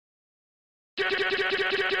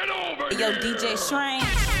Get over here. Yo, DJ Shrine,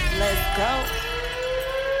 let's go.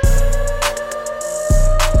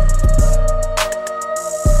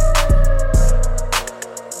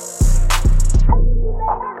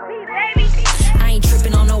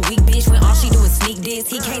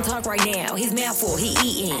 He can't talk right now, his mouth full, he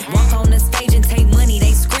eating. Walk on the stage and take money,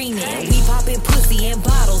 they screaming. We popping pussy in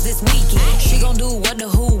bottles this weekend. She gon' do what the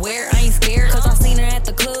who, where, I ain't scared. Cause I seen her at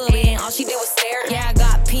the club and all she did was stare. Yeah, I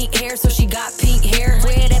got pink hair, so she got pink hair.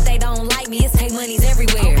 Swear that they don't like me, it's take money's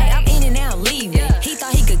everywhere. Hey, I'm in and out, leaving. He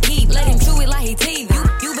thought he could keep, let him chew it like he TV.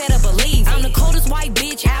 You better believe it. I'm the coldest white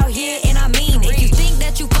bitch out here, and I mean it. If you think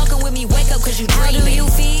that you fucking with me, wake up cause you dreaming. How do you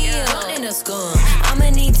feel? In the scum. I'ma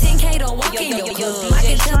need 10K to walk in your club. I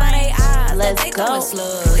can tell by they eyes that they going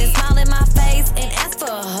slug. They smile in my face and ask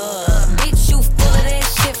for a hug. Bitch, you full of that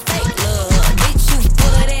shit, fake love. Bitch, you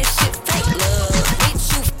full of that shit, fake love. Bitch,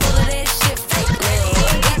 you full of that shit, fake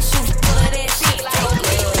love. Bitch, you full of that shit, fake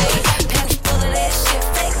love. Bitch, full of that shit,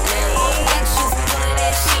 fake love. Bitch, you full of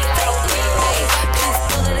that shit, fake love. Bitch,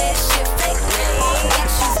 full of that shit, fake love.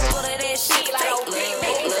 Bitch, you full of that shit, fake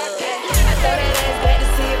love. I throw that ass back to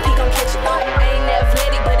see if he gon' catch it. I ain't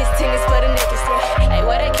athletic, but it's tennis for the niggas. Hey,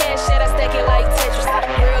 where that cash at? I stack it like Tetris.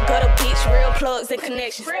 Real gutter bitch, real plugs and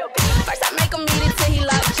connections. First I make him eat it till he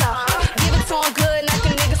lock jaw. Give it to him good, knock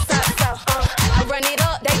a nigga socks off. I run it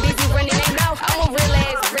up, they busy running their mouth. I'm a real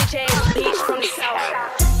ass, rich ass bitch from the south.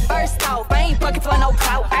 First off, I ain't fucking for no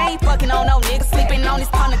clout. I ain't fucking on no nigga sleeping on his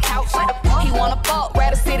on the couch. He wanna fuck,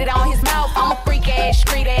 rather sit it on his mouth. I'm a freak ass,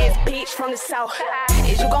 street ass bitch from the south.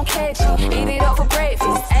 Is you gon' catch it? Eat it up for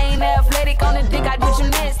breakfast. I ain't athletic on the dick, I do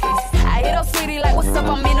gymnastics. I hit up sweetie like, what's up,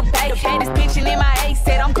 I'm in the bay. The baddest bitch in my A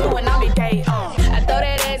said I'm good when I'm in day. I throw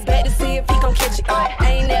that ass back to see if he gon' catch it. I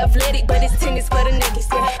ain't athletic, but it's tennis for the niggas.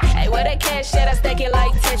 Yeah. Hey, where that cash at? I stack it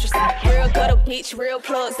like Tetris. Real gutter bitch, real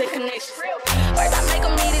plugs and connections. First I make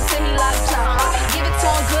him eat it till he lock jaw. Give it to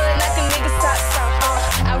him good, knock a nigga socks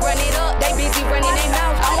off. I run it up, they busy running their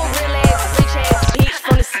mouth. I'm a real ass, rich ass bitch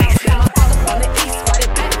from the south. Got my father from the east, right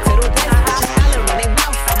it back to the west. Bitches hollering in their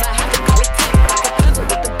mouth, I'ma have to go with 10. Like a puzzle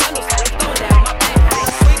with the bundles, how they throw down my back.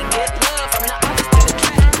 Sweet, get love from the office to the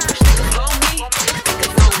track. Niggas on me,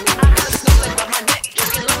 niggas on me. I got a snowflake by my neck,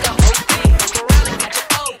 looking like a whole thing. Fuck around and catch your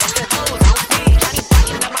old, bunch of hoes on speed. Johnny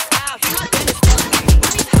fucking up my style, he my business for me.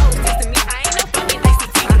 These hoes testing me, I ain't no fucking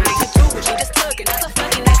ACT. Nigga do what you just took, and that's a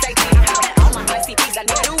fucking SAT. All my ICPs, I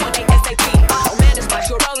need to do one day SAP. Oh man, this my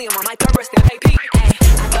short rolling on my third wrist and AP. Ay,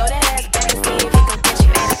 I throw that ass back and see if he gon' catch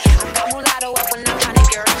it. I got mulatto up when I'm tryna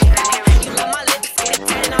get her. You love my lips, get it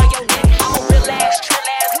tan on your neck. I'm a real ass, trill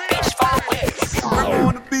ass bitch, follow with. I'm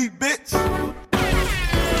on the beat, bitch.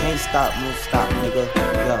 Can't stop, won't stop, nigga.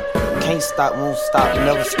 Yeah. Can't stop, won't stop,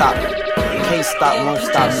 never stop. Can't stop, won't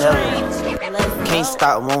stop, never. Can't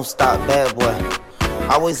stop, won't stop, bad boy.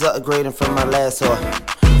 Always upgrading from my last whore.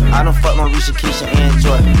 I done fuck my Risha, Keisha, and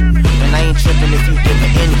Joy. And I ain't tripping if you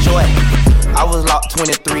didn't enjoy. I was locked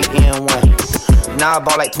 23 and 1. Now I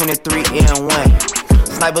bought like 23 and 1.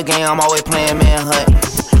 Sniper game, I'm always playing manhunt.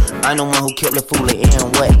 I'm the one who killed the fool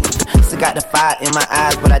and what? Still got the fire in my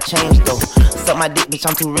eyes, but I changed though. Suck my dick, bitch,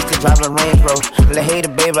 I'm too rich to drive a Range Rover. Let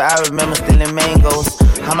hater, baby, I remember stealing mangoes.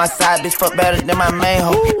 How my side bitch fuck better than my main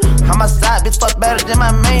hoe. How my side bitch fuck better than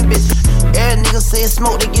my main bitch. Every nigga say it's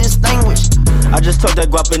smoke, they get extinguished. I just talk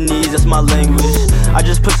that Guapanese, that's my language. I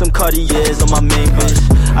just put some Cartiers on my main bitch.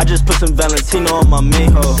 I just put some Valentino on my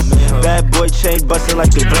main hoe. Bad boy chain bustin'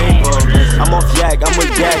 like the rainbow. I'm off yak, I'm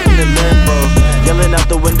with Yak in the limbo. Yelling out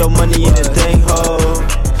the window, money in the thing, ho.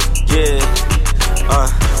 Yeah,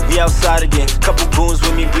 we outside again. Couple goons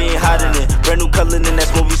with me, we ain't hiding it. Brand new color, and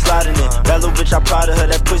that's what we sliding in. That little bitch, I'm proud of her.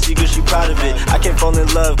 That pussy good, she proud of it. I can't fall in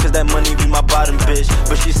love, cause that money be my bottom bitch.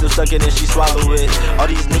 But she still suck it and she swallow it. All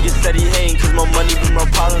these niggas said he hating, cause more money be more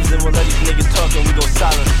problems. And we'll let these niggas talk and we gon'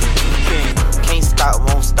 silence it. Can't stop,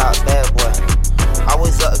 won't stop, bad boy.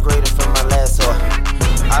 Always upgrading from my last whore.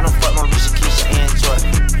 I done fuck my Risha, Keisha, and Joy.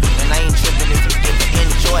 And I ain't tripping if you didn't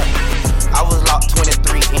enjoy. I was locked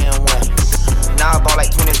 23 and 1. Now I bought like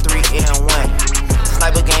 23 and 1.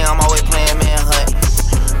 Sniper game, I'm always playing manhunt.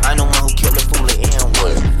 I'm the one who killed the fool and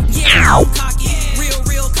what? Yeah, I'm cocky,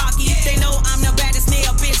 real cocky. They know I'm the baddest,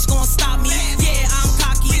 nail bitch gon' stop me. Yeah, I'm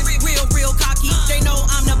cocky, real cocky. They know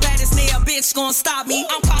I'm the baddest, nail bitch gon' stop me.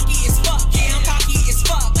 I'm cocky as fuck, yeah, I'm cocky as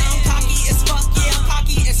fuck. I'm cocky as fuck, yeah, I'm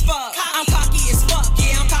cocky as fuck. I'm cocky as fuck,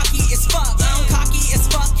 yeah, I'm cocky as fuck. I'm cocky as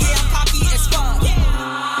fuck,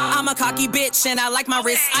 cocky bitch and I like my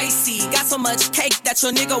wrist icy. Got so much cake that your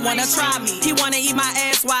nigga wanna try me. He wanna eat my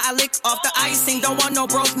ass while I lick off the icing. Don't want no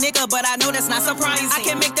broke nigga, but I know that's not surprising. I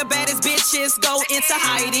can make the baddest bitches go into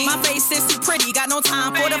hiding. My face is too pretty, got no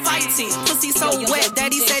time for the fighting. Pussy so wet that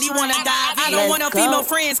he said he wanna dive in. I don't want no female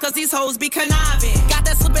friends, cause these hoes be conniving. Got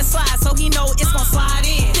that slip and slide, so he know it's gon' slide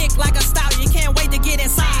in. Thick like a stallion, can't wait to get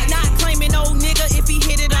inside. Not claiming no nigga, if he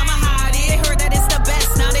hit it, I'ma hide it. They heard that it's the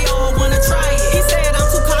best, now they all wanna try it. He said I'm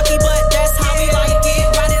too cocky, but that's how we like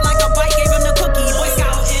it. Ride it like a bike, gave him the cookie, Boy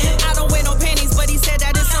Scoutin'. I don't wear no panties, but he said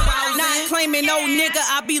that it's arousing. Not claiming no nigga,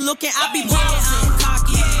 I be looking, I be browsing. I'm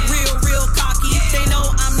cocky, real cocky. They know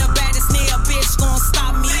I'm the baddest nigga, bitch gon'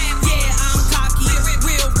 stop me. Yeah, I'm cocky,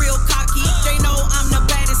 real cocky. They know I'm the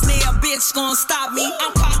baddest nigga, bitch gon' stop me.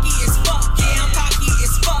 I'm cocky as fuck, yeah, I'm cocky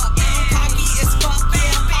as fuck. I'm cocky as fuck,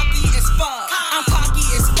 yeah, I'm cocky as fuck. I'm cocky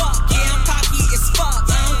as fuck, yeah, I'm cocky as fuck.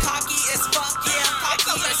 I'm cocky as fuck, yeah, I'm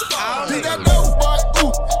cocky as fuck. See that dope boy,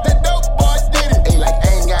 ooh, that dope boy did it. Ain't like I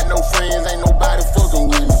ain't got no friends, ain't nobody fucking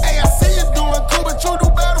with me. Hey, I see you doing cool, but you do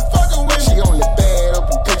better fucking with me. She only bad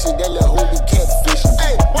up in picture, that little hoe be catfishing.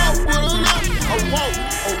 Hey, walk with her up, walk,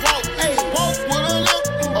 hey, walk with her up,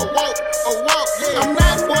 walk, yeah. I'm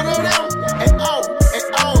not one of them, at all,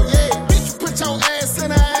 yeah. Bitch, put your ass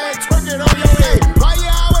in her ass, twerk it on your head. Why you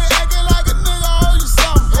always acting like a nigga owe you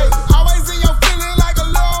something? Hey, always in your feeling like a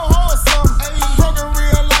little hoe or something. Hey, broken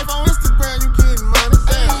real life on Instagram, you getting money.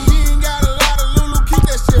 Hey, you ain't got a lot of Lulu, keep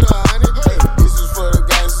that shit 100. Hey, this is for the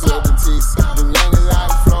guys serving tits. Them youngers out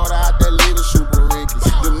in Florida, out there little super rickies.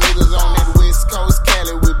 Them niggas on that West Coast,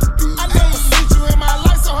 Cali with the beat. I never seen you in my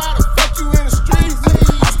life, so how the fuck you in the streets? I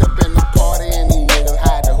step in the party and these niggas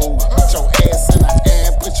hide the hole. Put your ass in the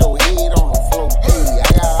air, put your head on the floor. Hey, I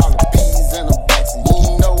got all the peas in the box, and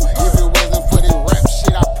you know if it wasn't for this rap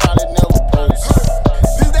shit, I probably never post.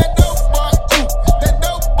 This that dope boy, ooh, that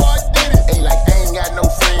dope boy did it. Hey, like I ain't got no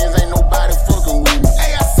friends, ain't nobody fucking with me.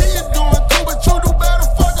 Hey, I see you doing cool, but you do better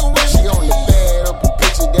fucking with me. She only bad up in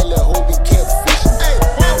picture, that little hoe be catfishing. Hey,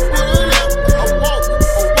 walk with her up, walk,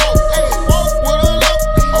 hey, walk with her up,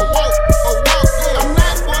 walk, yeah. I'm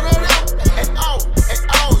not one of them, at all,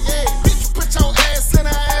 yeah. Bitch, put your ass in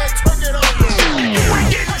her ass, twerk it on you. You ain't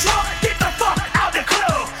getting drunk, get the fuck out the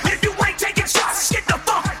club. If you ain't taking shots, get the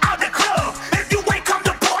fuck out the club. If you ain't come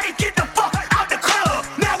to party, get the fuck out the club.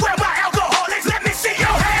 Now where my alcoholics? Let me see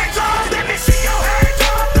your hands up. Let me see your hands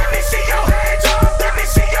up. Let me see your hands up. Let me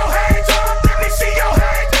see your hands up. Let me see your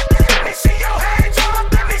hands up. Let me see your hands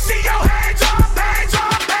up. Let me see your hands up.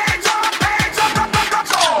 Hands up, hands up,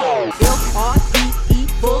 hands up. F-R-E-E,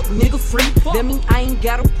 fuck nigga free. That mean I ain't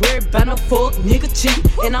gotta worry about no fuck nigga cheat.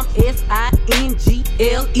 And I'm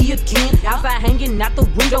S-I-N-G-L-E again. Outside hanging out the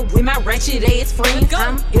window with my ratchet ass friends.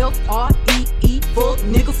 I'm F-R-E-E, fuck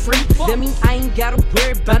nigga free. That mean I ain't gotta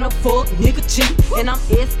worry about no fuck nigga cheat. And I'm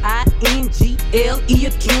S-I-N-G-L-E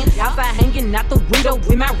again. Outside hanging out the window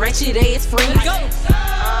with my ratchet ass friends. Go,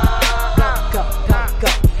 go, go, go.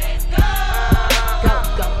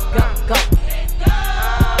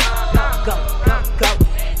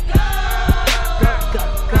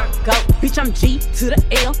 Bitch, I'm G to the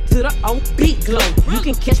L to the O, big glow. You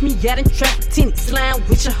can catch me out in traffic, tinted, slime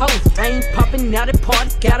with your hoes. I ain't popping out at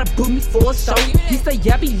parties, gotta book me for a show. He say,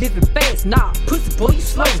 yeah, I be living fast, nah, pussy boy, you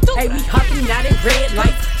slow. Hey, we hopping out at red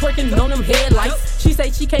lights, twerking on them headlights. She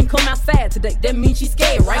say she can't come outside today, that means she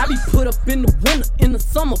scared, right? I be put up in the winter, in the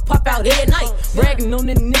summer, pop out at night. Bragging on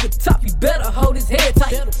that nigga top, you better hold his head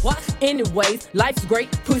tight. Anyways, life's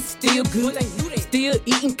great, pussy still good. Still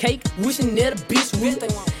eating cake, wishing that a bitch would.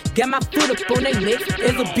 Got my foot up on their neck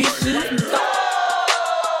as a bitch should.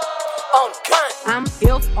 I'm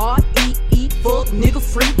F-R-E-E, fuck nigga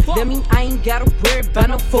free. That mean I ain't gotta worry about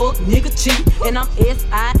no fuck nigga cheat. And I'm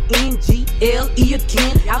S-I-N-G-L-E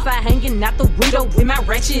again. Outside hanging out the window with my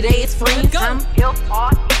ratchet ass friends. I'm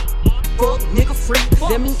F-R-E-E, fuck nigga free.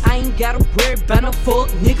 That mean I ain't gotta worry about no fuck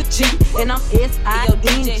nigga cheat. And I'm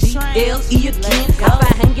S-I-N-G-L-E again.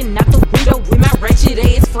 Outside hanging out the window with my ratchet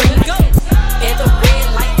ass friends. At the red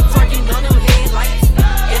light, twerking on them headlights.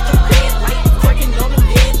 At the red light, twerking on them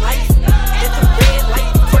headlights. At the red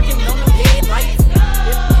light, twerking on them headlights.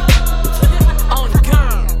 On the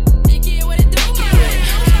gun.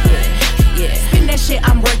 Yeah. Spin that shit,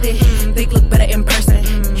 I'm worth it. Think look better in person.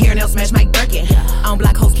 Hearing else smash Mike Birkin. On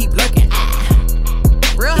black hoes keep lurking.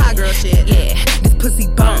 Real hot girl shit. Yeah, this pussy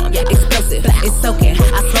bomb, yeah, explosive. It's soaking,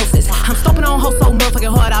 osmosis. I'm stomping on hoes so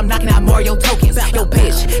motherfucking hard, I'm knocking out Mario tokens. Yo,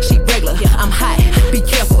 bitch, she regular, I'm hot. Be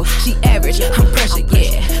careful, she average. I'm pressure,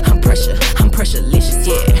 yeah. I'm pressurelicious,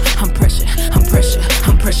 yeah. I'm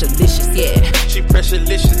pressurelicious, yeah. She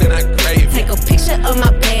pressurelicious and I crave it. Take a picture of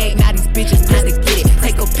my bag, now these bitches trying to get it.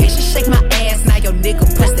 Take a picture, shake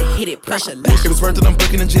pressure. If it's worth it, I'm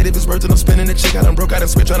booking a jet. If it's worth it, I'm spinning the chick. I done broke out and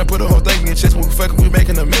switch, trying to put a whole thing in your chest. When we fucking, we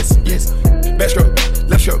making a mess. Yes. Backstroke,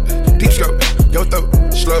 left stroke, deep stroke, yo throat,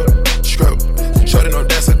 slow stroke. Shorty know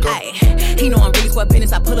that's a go. He know I'm really square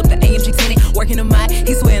business. I pull up the AMG tenant, working the mic.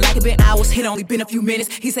 He swearing like it been hours. It only been a few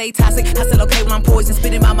minutes. He say he toxic. I said okay, well I'm poison.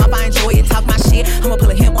 Spit in my mouth, I enjoy it. Talk my shit. I'ma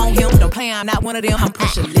pull a him on him. Don't play, I'm not one of them. I'm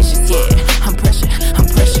pressure-licious, yeah. I'm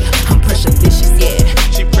pressure-licious, yeah.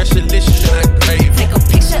 She pressure-licious and I crave. Take a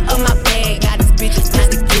picture of my bag. Got these bitches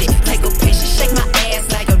pressed to get it. Take a picture, shake my ass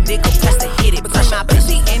like a nigga pressed to hit it. Because my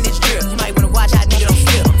pussy in this drip. You might wanna watch how nigga don't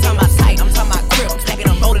slip. I'm talking about tight, I'm talking about grip. I'm stacking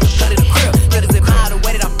them loaded, I'm flooded the crib. Real as it mild the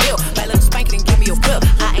way that I'm built. Back little spank it and give me a whip.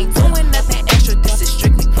 I ain't doing nothing extra. This is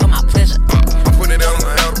strictly for my pleasure. I'm putting it down on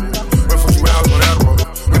the Adderall. Went for 2 hours on Adderall.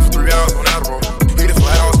 Went for 3 hours on Adderall. Hit it for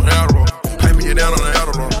hours on Adderall. Hyping it down on the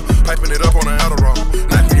Adderall. Hyping it up on the Adderall.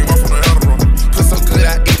 Knocking you off on the Adderall. Put so good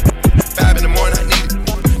I eat. 5 in the morning I need it.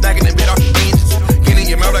 Knocking that bit off the hinges. Getting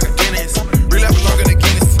your mouth like a Guinness. Real life longer than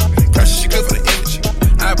Guinness. Pressure she good for the image.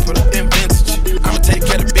 I put up in vintage. I'ma take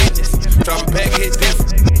care of business. Drop a bag and hit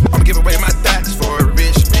different. I'ma give away my thoughts for a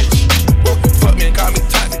rich bitch. Whoa, fuck me and call me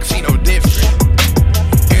toxic, she no different.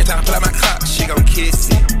 Every time I pull out my cock, she gon' kiss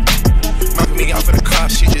it. Mopping me off of the car,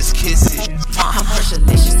 she just kiss it. I'm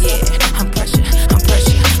pressure-licious, yeah. I'm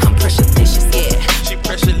pressure-licious, yeah. She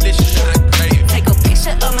pressure-licious and I crave. Take a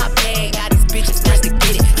picture of my bag, got these bitches pressed to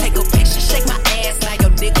get it. Take a picture, shake my ass like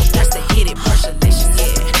your nigga pressed to hit it. Pressure-licious,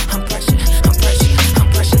 yeah. I'm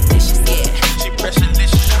pressure-licious, yeah. She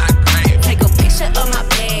pressure-licious and I crave. Take a picture of my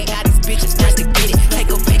bag, got these bitches pressed to get it. Take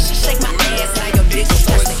a picture, shake my ass like your nigga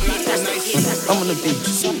pressed to hit it. I'm on the beach,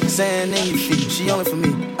 sand in your feet. She only for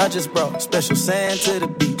me. I just brought special sand to the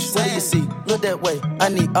beach. What do you see? Look that way. I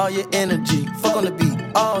need all your energy. Fuck on the beat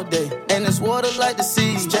all day. And it's water like the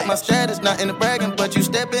seas. Check my status, not in the bragging, but you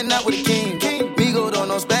stepping out with a king. Migo don't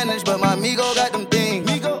know Spanish, but my Migo got them things.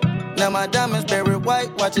 Now my diamonds buried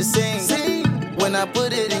white, watch it sing. When I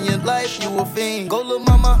put it in your life, you a fiend. Go little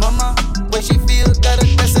mama, way she feels, got her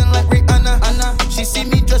dressing like Rihanna. She see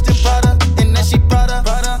me dressed in Prada, and then she Prada.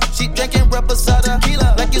 She drinking Reposada,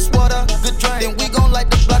 tequila, like it's water. Good drink, then we gon' light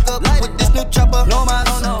the block up with this new chopper. No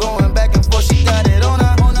mas, going back and forth, she got it on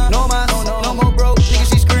her. No mas, no more broke, nigga,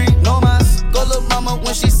 she scream. No mas, go little mama,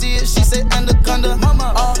 when she see it, she say anaconda.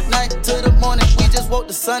 All night till the morning, we just woke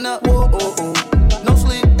the sun up. Whoa, oh, oh. No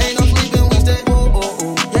sleep, ain't no sleeping, we stay. Whoa, oh,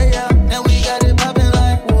 oh. Yeah, and we got it poppin'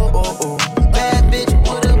 like. Whoa, oh, oh. Bad bitch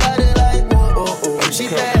with a body like. Whoa, oh, oh. She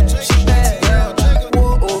bad.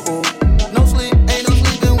 Whoa, oh, oh. No sleep, ain't no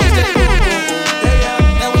sleeping, we stay. Whoa, oh, oh.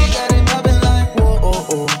 Yeah, and we got it poppin' like. Whoa, oh,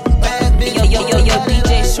 oh. Bad bitch. Yo,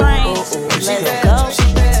 DJ Strange. Let's go.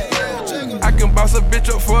 I can boss a bitch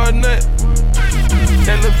up for a nut.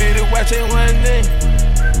 That little bitty watch ain't one thing.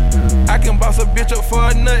 I can boss a bitch up for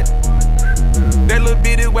a nut. That little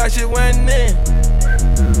bitty watch it one thing.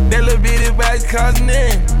 That little bitty watch cost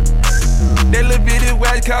name. That little bitty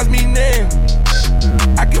watch cost me name.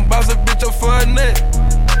 I can boss a bitch up for a nut.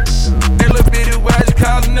 That little bitty watch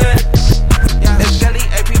cost nut. That belly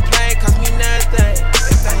AP plane cost me nothing.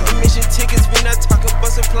 Admission tickets when I talk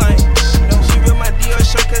about some plane. She real my Dior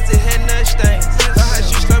shirt cause it had nut stains. Know how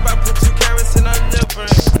she slurp, I put 2 carats in her lip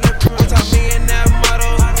ring. I'm talking in that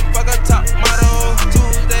model, fuck a top model.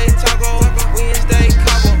 Tuesday taco, Wednesday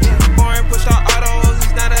cabo. Boring push out autos,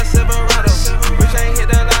 it's not a Silverado. Rich ain't hit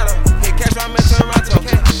the lotto, hit cash from in Toronto.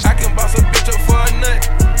 I can boss a bitch up for a nut.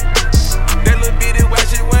 That little bitty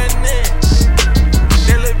watch it one in.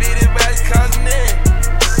 That little bitty watch cost name.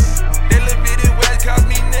 That little bitty watch cost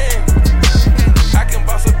me name. I can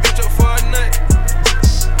boss a bitch up for a nut.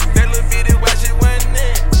 That little bitty watch it one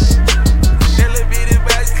in. That little bitty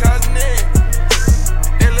watch cost name.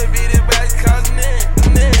 That little bitty watch cost name.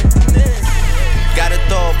 Gotta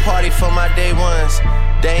throw a party for my day ones.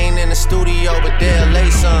 They ain't in the studio, but they'll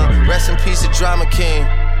lay some. Rest in peace, the drama king.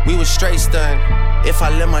 We was straight stunned. If I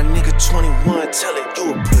let my nigga 21 tell it,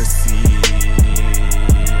 you a pussy.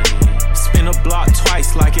 Spin a block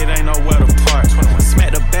twice like it ain't nowhere to park.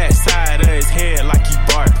 Smack the back side of his head like he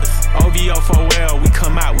bark. OVO for well, we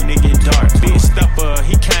come out when it get dark. Big stepper,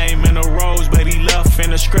 he came in a Rolls, but he left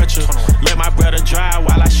in a stretcher. Let my brother drive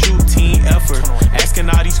while I shoot, team effort. Asking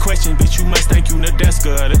all these questions, bitch, you must think you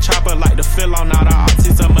Nadeska. The chopper like to fill on all the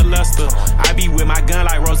autism molester. I be with my gun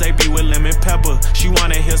like Rose be with lemon pepper. She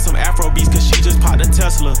wanna hear some Afro beats cause she just popped a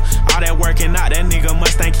Tesla. All that working out, that nigga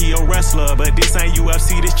must think he a wrestler. But this ain't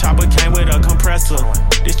UFC, this chopper came with a compressor.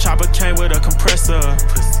 This chopper came with a compressor.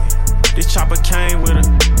 This chopper came with a,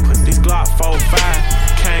 this Glock 45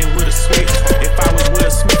 came with a switch. If I was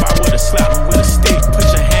Will Smith, I would've slapped him with a stick. Put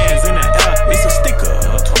your hands in the air, it's a sticker.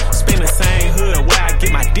 Spin the same hood where I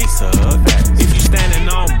get my dicks up.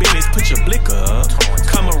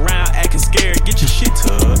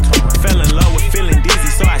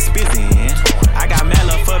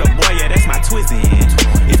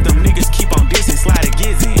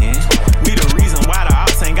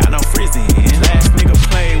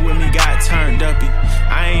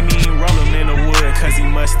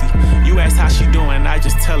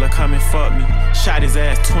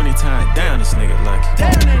 time. Damn, this nigga lucky.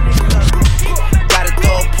 Gotta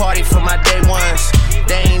throw a party for my day ones.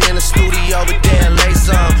 They ain't in the studio, but they'll lay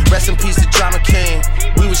some. Rest in peace to Drama King.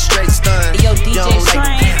 We was straight stunned. Yo, DJ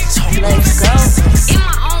Shrine, let's go. In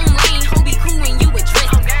my own lane, ho be cool when you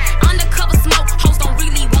address. Undercover smoke, hoes don't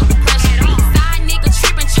really want the pressure. Side nigga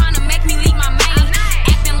trippin', tryna make me leave my main.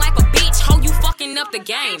 Acting like a bitch, ho, you fucking up the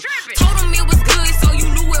game. Told him it was good, so you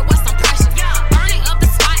knew it was some pressure. Burning up the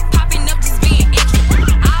spot, popping up, just being extra.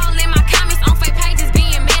 All in my comments on fake pages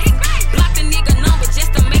being messy. Block the nigga number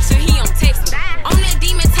just to make sure he don't text me. On that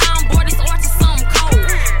demon town borders or to something cold.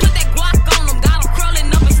 Put that guac on him, got him curling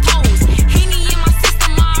up his toes. Henny in my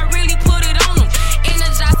system, I really put it on him.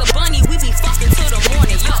 Energize the bunny, we be fucking till the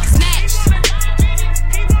morning. Yo, snatch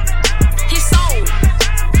his soul.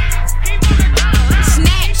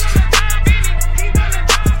 Snatch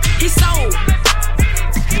his soul.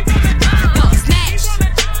 Yo, snatch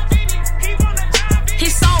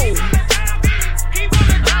his soul.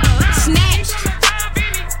 Snatch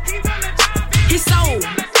his soul.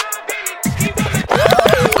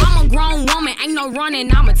 I'm a grown woman, ain't no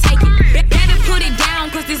running, I'ma take it. Better put it down,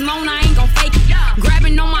 cause this moan I ain't gon' fake it.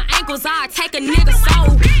 Grabbing on my ankles, I take a nigga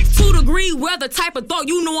soul. 2-degree weather type of thought,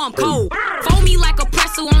 you know I'm cold. Fold me like a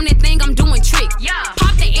pretzel on that thing, I'm doing tricks.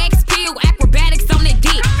 Pop the X pill, acrobatics on that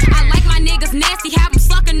dick. I like my niggas nasty, have them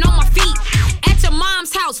sucking on my feet. At your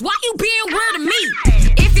mom's house, why you being weird to me?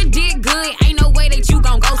 If you did good, ain't no way that you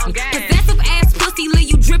gon' ghost me. Possessive ass pussy, leave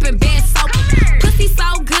you dripping bad soaking. Pussy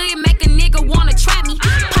so good, make a nigga wanna trap me.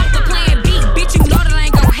 Pop the plan B, bitch, you know that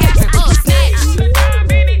ain't gon' happen. Snatch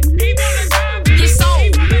his soul.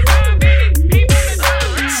 Snatch his soul.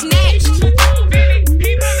 Snatch his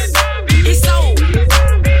soul.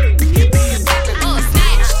 Snatch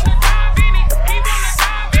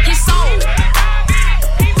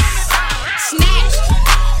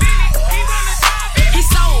his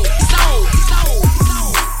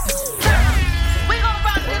soul. We gon'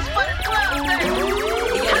 rock this for the club.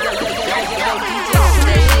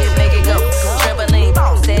 That shit make it go. Trampoline,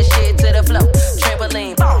 bounce that shit to the floor.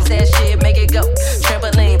 Trampoline, bounce that shit make it go.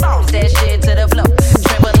 Trampoline, bounce that shit to the floor.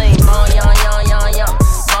 Trampoline, bon yon yon yon yon,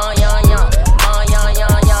 bon yon yon, bon yon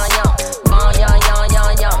yon yon yon, bon yon yon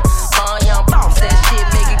yon yon, bon yon bounce that shit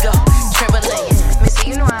make it go. Trampoline, Missy,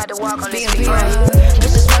 you know I had to walk on this beat, right?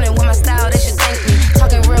 Bitches running with my style, they should thank me.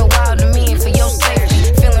 Talking real wild to me and for your sake.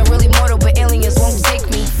 Feeling really mortal, but aliens won't take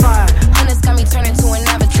me far. Hunters got me turning to an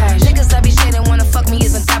avatar. Niggas I be shading wanna fuck me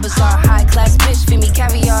isn't Tabasar. High class bitch, feed me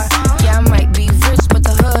caviar. Yeah, I might be rich, but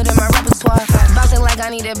the hood in my repertoire. Bouncing like I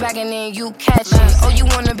need it back and then you catch it. Oh, you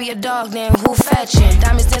wanna be a dog, then who fetching?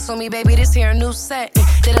 Diamonds dance on me, baby, this here a new set.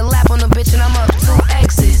 Did a lap on the bitch and I'm up 2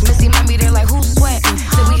 X's. Missy might be there like who's sweating?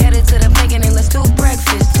 So we headed to the bacon and let's do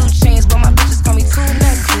breakfast. 2 chains, but my bitches call me 2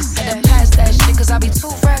 necklaces. Had to pass that shit cause I be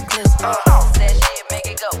too reckless. Bounce that shit, make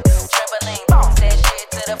it go. Trampoline, bounce that shit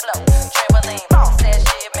to the floor. Trampoline, bounce that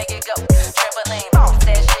shit, make it go. Trampoline, bounce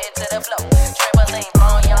that shit to the floor. Trampoline,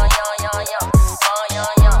 bon yon yon yon yon, bon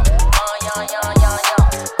yon yon, bon yon yon yon yon,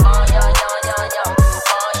 bon yon yon yon yon,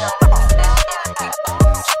 bon yon bounce that shit.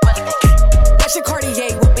 That's your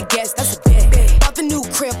Cartier with the gas, that's a bet. Bought the new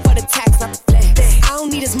crib for the tax, not the flex. I don't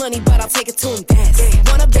need his money, but I'll take it to him fast.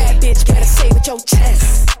 Want a bad bitch, gotta say with your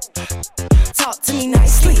chest. Talk to me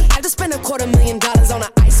nicely. I just spent $250,000 on an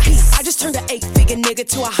ice piece. I just turned an 8-figure nigga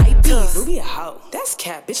to a hype beast. Ruby a hoe, that's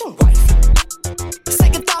cat, bitch, I'm white.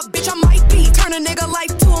 Second thought, bitch, I might be. Turn a nigga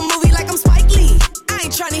life to a movie like I'm Spike Lee. I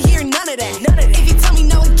ain't tryna hear none of that. If you tell me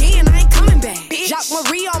no again, I ain't coming back. Jacques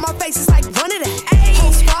Marie on my face is like run of that.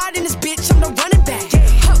 Whole squad in this bitch, I'm the running back.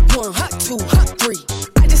 Hut 1, hut 2, hut 3.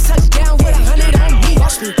 I just touched down with 100 on me.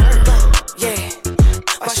 Watch me work, yeah.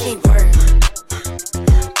 Watch me work.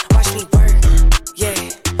 Watch me work, yeah.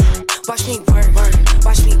 Watch me work,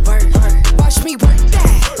 watch me work, watch me work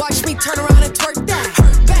that. Watch me turn around and twerk that.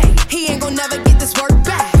 Hurt babe, he ain't gon' never get this work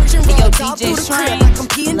back. Yo, DJ Shrine,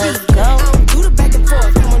 let's go. I don't do the back and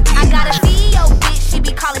forth. I got a CEO bitch, she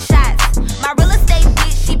be calling shots. My real estate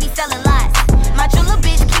bitch, she be selling lots. My jeweler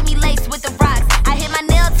bitch keep me laced with the rocks. I hit my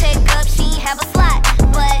nail tech up, she ain't have a slot.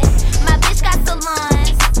 But my bitch got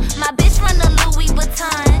salons. My bitch run the Louis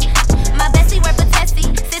Vuitton. My bestie wear Patessi,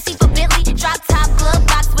 sissy for Bentley. Drop top glove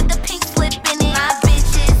box with the pink slip in it. My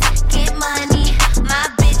bitches get money. My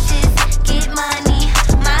bitches get money.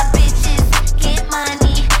 My bitches get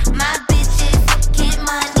money. My bitches get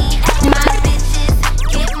money. My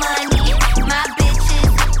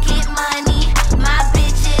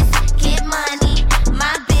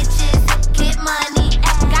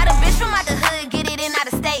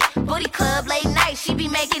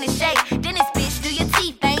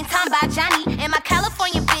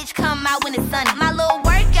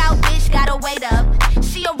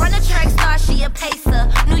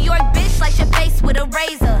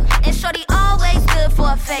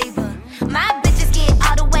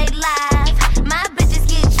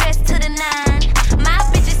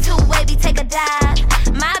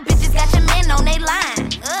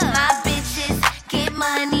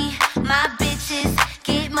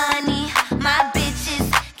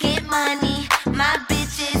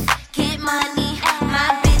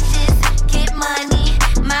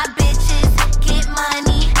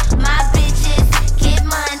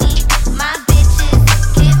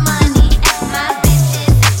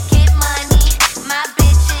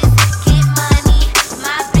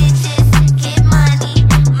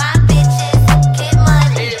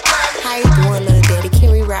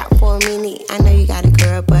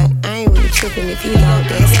if you know,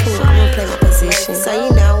 that's cool. I'ma play my position. So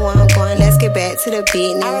you know where I'm going, let's get back to the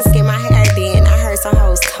business. I was getting my hair done, I heard some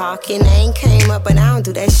hoes talking. They ain't came up, but I don't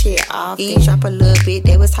do that shit often. Each drop a little bit,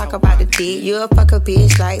 they was talking about the dick. You a fuck a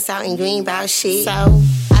bitch, lights out and you ain't about shit. So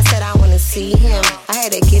I said I wanna see him. I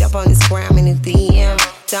had to get up on this gram in the DM.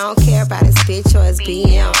 Don't care about his bitch or his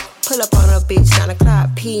BM. Pull up on a bitch 9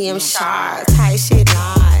 o'clock PM sharp. Tight shit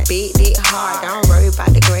live, big dick hard. Don't worry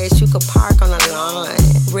about the grass, you could park on the lawn.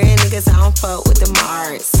 Real niggas, I don't fuck with the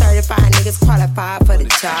marks. Certified niggas qualified for the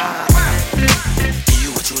job. Give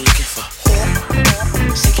you what you looking for.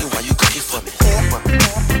 Sick it while you cooking for me.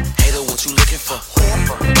 Hater, what you looking for?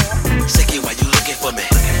 Sick it while you looking for me.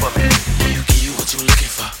 Give you what you looking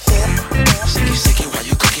for. Sick it while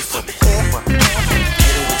you cooking for me.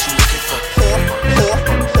 Hater, what you looking for?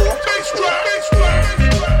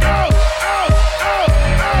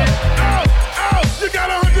 You got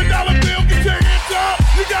a $100 bill, get your hands up.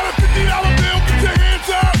 You got a $50 bill, get your hands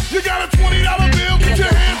up. You got a $20 bill, get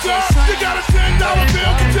your hands up. You got a $10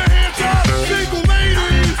 bill, get your hands up. Single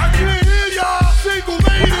ladies, I can't hear y'all. Single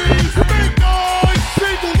ladies, make noise.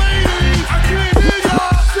 Single ladies, I can't hear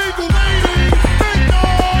y'all. Single ladies, make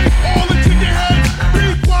noise. All the chicken heads, be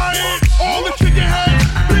quiet. All the chicken heads,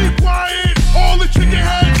 be quiet. All the chicken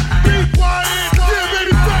heads, be quiet. Yeah,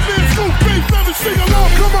 baby, stop this. Scoop, bass, let me sing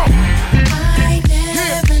along. Come on.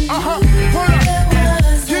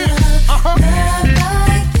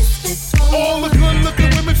 All the good looking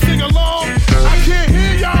women sing along. I can't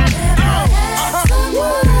hear y'all.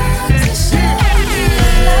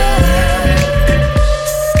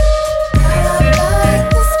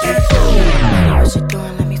 What you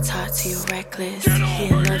doing? Let me talk to you reckless. He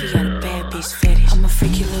in love, you got a bad bitch fetish. I'm a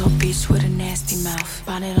freaky little bitch with a nasty mouth.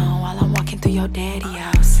 Bonnet on while I'm walking through your daddy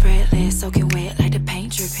house. Spread legs soaking wet like the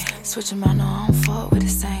paint dripping. Switch 'em out, no, I don't fuck with the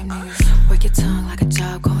same niggas. Work your tongue like a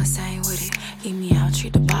job, go insane with it. Eat me out,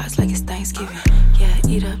 treat the box like it's Thanksgiving. Yeah,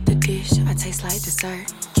 eat up the dish, I taste like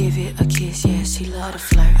dessert. Give it a kiss, yeah, she love to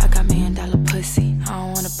flirt. I got $1,000,000 pussy, I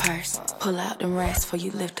don't want a purse. Pull out them racks before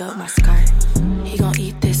you lift up my skirt. He gon'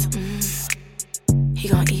 eat this, He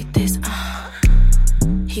gon' eat this,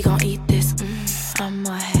 He gon' eat this,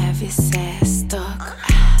 I'ma have his ass stuck.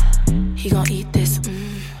 He gon' eat this,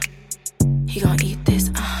 He gon' eat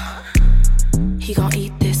this, He gon'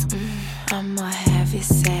 eat this, I'ma have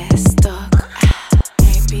his ass stuck.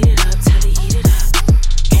 Can't beat it up till he eat it up.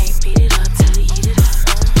 Can't beat it up till he eat it up.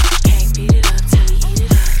 Can't beat it up till he eat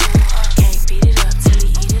it up. Can't beat it up till he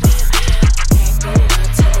eat it up. Can't beat it up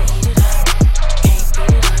till he eat it up. Can't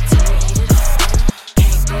beat it up till he eat it up. Can't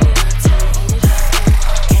beat it up till he eat it up.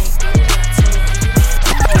 Can't beat it up till he eat it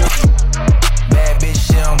up. Bad bitch,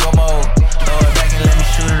 she don't go mode. Throw it back and let me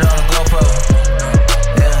shoot it on the GoPro.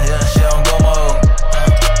 Yeah, she don't go mode.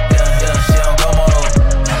 She don't go mode.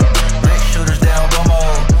 Brick shooters, they don't go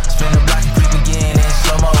mode. Spin the block and creep again in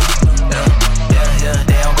slow mo. Yeah,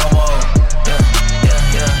 they don't go mode.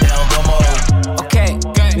 Yeah, they don't go mode. Okay,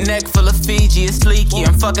 neck full of Fiji, it's leaky.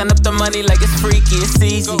 I'm fucking up the money like it's freaky, it's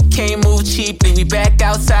easy. Can't move cheaply, we back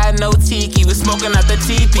outside, no tiki. We smoking out the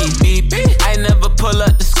teepee, beep. I never pull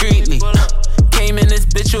up discreetly. Came in this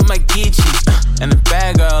bitch with my Geechee. And the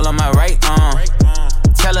bad girl on my right arm.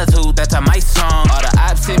 Tell her to, that's my song. All the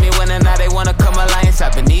ops see me winning, now they wanna come alliance.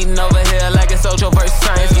 I've been eating over here like it's Ocho versus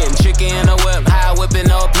Science. Getting tricky in the whip, high whipping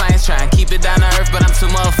no appliance. Try and keep it down to earth, but I'm too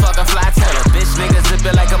motherfucking fly. Tell a bitch nigga zip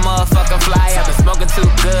it like a motherfucking fly. I've been smoking too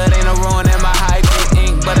good, ain't no ruin in my high big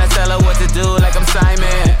ink. But I tell her what to do like I'm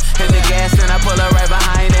Simon. Hit the gas and I pull her right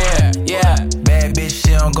behind it. Yeah. Bad bitch,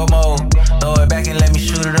 she don't go mode. Throw it back and let me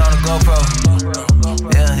shoot it on the GoPro.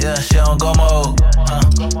 Yeah, she don't go mode.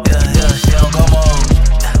 Yeah, she don't go mode.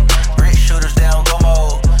 Brick shooters, they don't go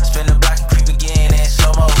mode. Spin the block and creep again in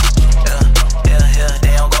slow mo. Yeah,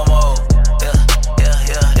 they don't go mode.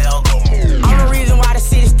 Yeah, they don't go mode. I'm the reason why the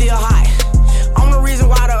city's still hot. I'm the reason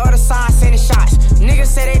why the other side sending shots. Niggas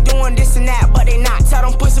say they doing this and that, but they not. Tell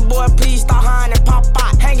them pussy boy, please stop hiding and pop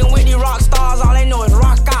out. Hanging with these rock stars, all they know is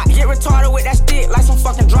rock out. Get retarded with that stick like some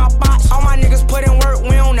fucking dropouts. All my niggas put in work,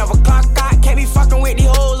 we don't never clock out. Can't be fucking with these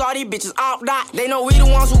hoes, all these bitches opt out. They know we the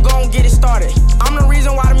ones who gon' get it started. I'm the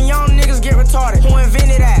reason why them young niggas get retarded. Who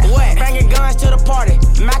invented that? What? Bringing guns to the party.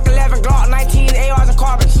 Mac 11, Glock 19, ARs and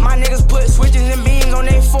carbons. My niggas put switches and beams on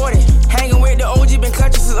they 40. Hanging with the OG, been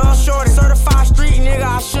clutching since us shorty. Certified street nigga,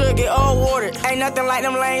 I should get awarded. Ain't nothing like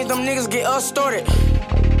them lanes, them niggas get us started.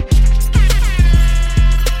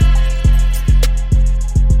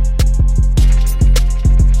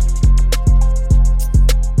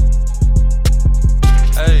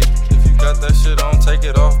 Hey, if you got that shit on, take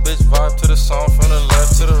it off, bitch. Vibe to the song from the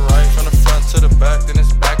left to the right, from the front to the back, then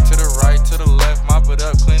it's back to the right, to the left. Mop it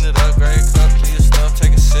up, clean it up, grade cup, be a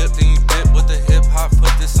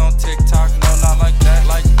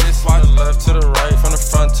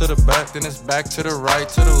back, to the right,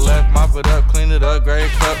 to the left. Mop it up, clean it up, grade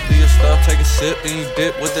cup, do your stuff, take a sip, then you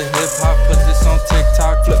dip with the hip hop. Put this on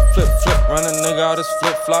TikTok, flip, flip, flip. Run a nigga out his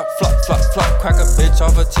flip flop, flop, flop, flop. Crack a bitch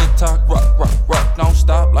off a TikTok, rock, rock, rock. Don't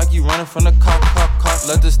stop like you running from the cop, cop, cop.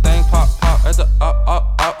 Let this thing pop, pop at the up,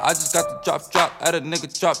 up, up. I just got the drop, drop at a nigga,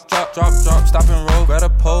 drop, drop, drop, drop. Stop and roll, grab a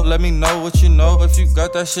pole, let me know what you know. If you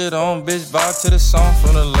got that shit on, bitch, vibe to the song.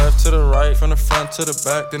 From the left to the right, from the front to the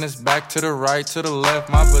back, then it's back to the right, to the left.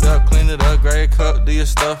 Mop it up, clean it up, grade cup, do your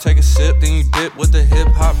stuff, take a sip, then you dip with the hip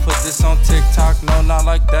hop. Put this on TikTok, no, not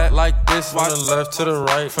like that, like this. From the left to the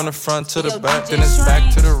right, from the front to the back, then it's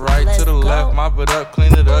back to the right, to the left. Mop it up,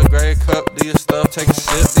 clean it up, grade cup, do your stuff, take a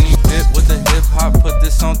sip, then you dip with the hip hop. Put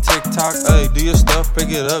this on TikTok, hey, do your stuff, pick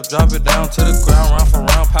it up, drop it down to the ground, round for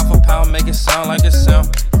round, pound for pound, make it sound like it sound.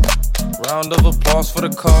 Round of applause for the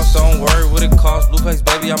cost, don't worry what it costs. Blue face,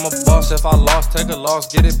 baby, I'm a boss. If I lost, take a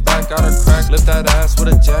loss, get it back, got a crack. Lift that ass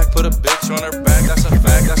with a jack, put a bitch on her back. That's a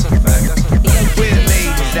fact, that's a fact, that's a fact. Where the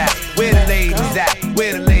ladies at? Where the ladies at?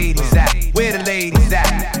 Where the ladies at? Where the ladies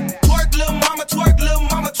at? Twerk, little mama, twerk, little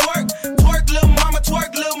mama, twerk. Twerk, little mama,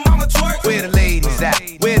 twerk, little mama, twerk. Where the ladies at?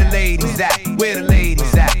 Where the ladies at? Where the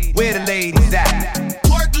ladies at? Where the ladies at?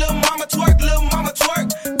 Twerk, little mama, twerk, little mama, twerk.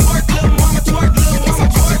 Twerk, little mama, twerk, little mama,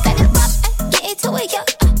 twerk. Get into it, yo.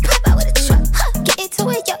 Pop out with a truck. Get into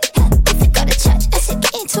it, yo. If you go to church, I said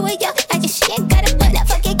get into it, yo. I just she ain't got a butt, I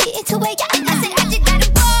forget get into it, yo. I said I just got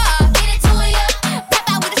a ball. Get into it, yo. Pop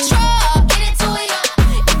out with a truck. Get into it, yo.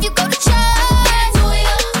 If you go to church, get into it,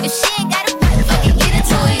 yo. If she ain't got a butt, I forget get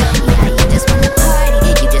into it, yo. Yeah, you just wanna party,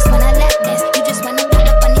 you just wanna lap dance, you just wanna pull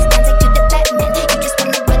up on these guns like you the Batman. You just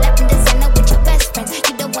wanna roll up in designer with your best friends.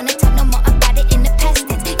 You don't wanna talk no more about it in the past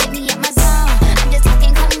tense. Get me at my zone. I'm just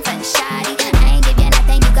talking comfort, shoddy. I ain't give you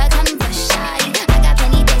nothing, you got come for shoddy. I got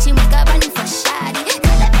plenty days, you make up run for shoddy.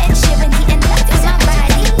 Call up Ed Sheeran, he in love with my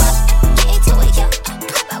body. Get into it, yo.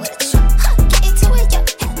 Pop out with a truck. Get into it, yo.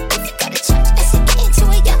 If you go to church, I said get into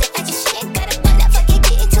it, yo. I just she ain't got a butt, I forget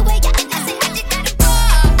get into it, yo. I said I just got a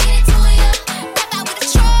ball. Get into it, yo. Pop out with a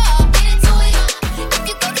truck. Get into it, yo. If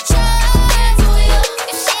you go to church, get into it, yo.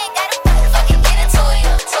 If she ain't got a butt, I forget get into it,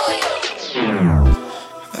 yo.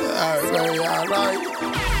 Alright, baby, I like.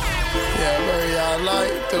 Yeah, baby, I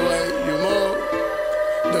like the way you move,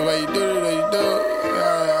 the way you do it, the way you do it.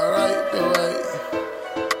 Yeah, I like the way.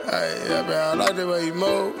 Hey, yeah, baby, I like the way you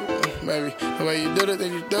move, baby. The way you do it, that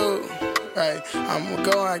you do. Hey, I'm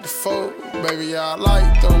going like the fool, baby. Yeah, I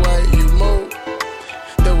like the way you move,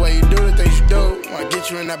 the way you do it, that you do. When I get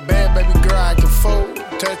you in that bed, baby girl, I act a fool.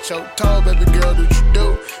 Touch your toe, baby girl, do what you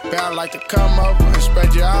do. Baby, I like to come up and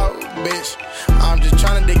spread you out, bitch. I'm just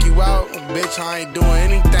tryna dick you out, bitch. I ain't doing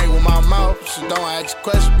anything with my mouth, so don't ask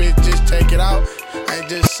questions, bitch. Just take it out. I ain't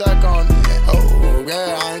just suck on it. Oh,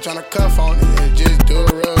 yeah, I ain't tryna cuff on it. Just do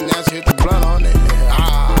it real nasty, hit the blunt on it. I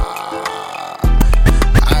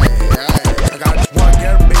got this one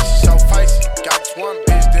girl, bitch, she so feisty. Got this one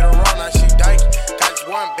bitch, did her wrong, now she dykey. Got this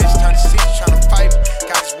one bitch, tryna see you tryna fight me.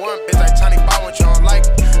 Got this one bitch, like Tiny Ball when you don't like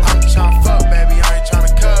me. I'm just tryna fuck, baby, I ain't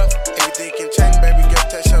tryna cuff. Everything can change, baby, girl,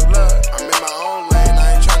 touch your love. I'm in my own lane,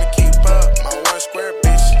 I ain't tryna keep up. My one square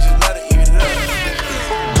bitch, she just let it eat it up.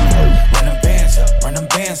 Run them bands up, run them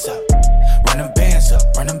bands up. Run them bands up,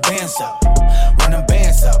 run them bands up. Run them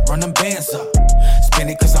bands up, run them bands up. Spin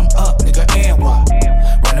it cause I'm up, nigga, and what?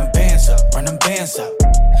 Run them bands up, run them bands up.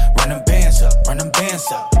 Run them bands up, run them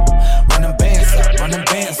bands up. Run them bands up, run them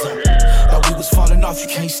bands up. Thought we was falling off, you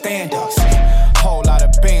can't stand us. Whole lot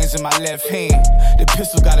of bands in my left hand. The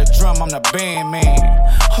pistol got a drum, I'm the band man.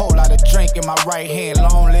 Whole lot of drink in my right hand.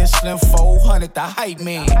 Long list, slim 400, the hype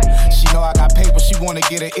man. She know I got paper, she wanna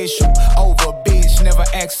get an issue. Over a bitch, never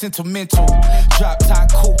act sentimental. Drop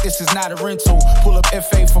top coupe, this is not a rental. Pull up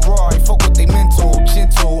FA Ferrari, fuck with they mental.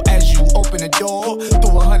 Gentle as you open the door.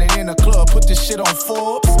 Throw 100 in the club, put this shit on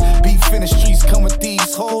Forbes. Beef in the streets, come with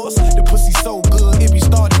these whores. The pussy so good, it be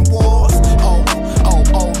starting wars.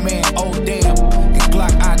 Oh man, oh damn. This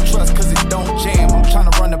Glock I trust cause it don't jam. I'm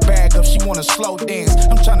tryna run the bag up, she wanna slow dance.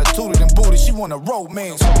 I'm tryna toot it and boot it, she wanna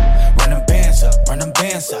romance. Run them bands up, run them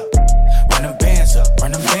bands up. Run them bands up,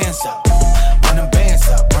 run them bands up. Run them bands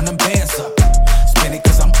up, run them bands up. Spin it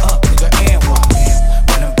cause I'm up, nigga, and what?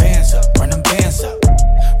 Run them bands up, run them bands up.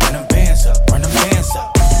 Run them bands up, run them bands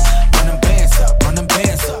up. Run them bands up, run them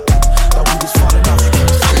bands up. Thought we was falling off.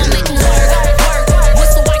 I'ma make 'em work.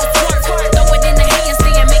 What's the white twerk? Throw it in the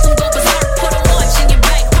handstand, make 'em go berserk. Put a watch in your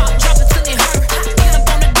back, pop, drop it till it hurt. Get up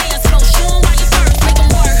on the dance floor, show 'em why you first. Make 'em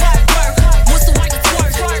work. What's the white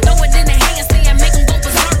twerk? Throw it in the handstand, make 'em go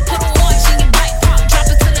berserk. Put a watch in your back, pop, drop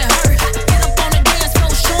it till it hurt. Get up on the dance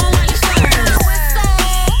floor, show 'em why you first.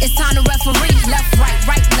 It's time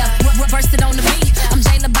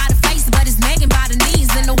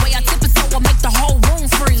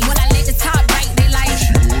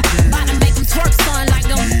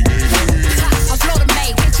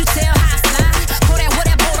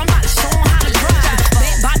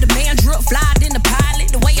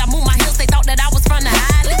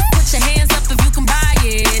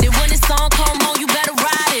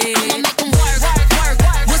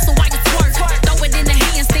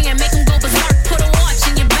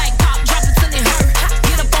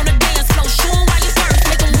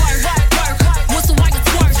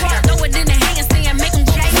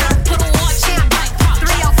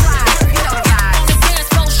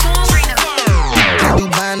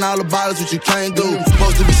what you can't do.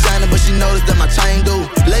 Supposed to be shining, but she noticed that my chain do.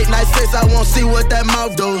 Late night sex, I won't see what that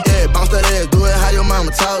mouth do. Yeah, bounce that ass, do it how your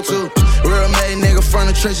mama talk to. Real made nigga from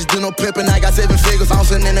the trenches, do no pimpin'. I got 7 figures,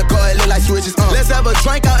 bouncing in the car, it look like switches. Let's have a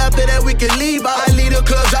drink out after that, we can leave out. I leave the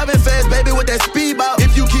club, driving fast, baby, with that speedball.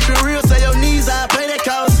 If you keep it real, say your knees out, pay that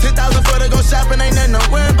cost. 10,000 for to go shopping, ain't nothing to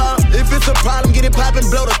worry about. If it's a problem, get it poppin',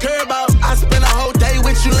 blow the curb out. I spend a whole day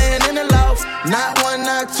with you laying in the loft. Not one,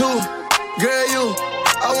 not two, girl, you.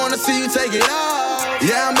 I wanna see you take it off.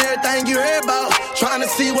 Yeah, I'm everything you heard about. Tryna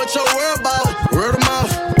see what your world about. Word of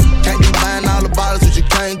mouth. Can't be buying all the bottles, what you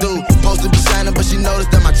can't do. Supposed to be shining, but she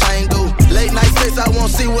noticed that my chain do. Late night sex, I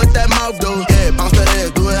won't see what that mouth do. Yeah, bounce that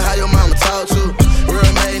ass, do it how your mama talk to.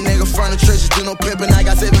 Real made nigga from the trenches, do no pimpin'. I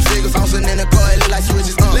got 7 figures, bouncing in the car, it look like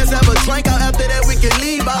switches. Let's have a drink out after that, we can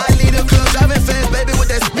leave out. I leave the club, driving fast, baby,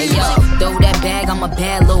 with that speed. Hey, yo, throw that bag, I'm a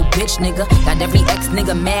bad little bitch, nigga. Got every ex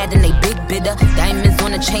nigga mad and they big bidder. Diamonds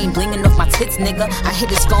on the chain, blingin' off my tits, nigga. I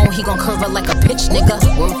hit his phone, he gon' curve her like a pitch, nigga.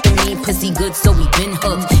 Word to me, pussy good, so we been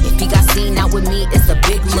hooked. If he got seen out with me, it's a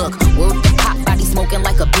big look. Word to pop, body smoking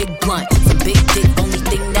like a big blunt. Some big dick, only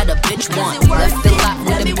thing that a bitch want. Left the lot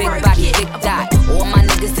with a big body, big dot. All my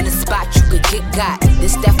niggas in the spot, you could get got.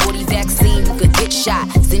 This that 40 vaccine, you could get shot.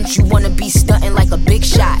 Since you wanna be stuntin' like a big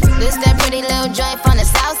shot. This that pretty little joint from the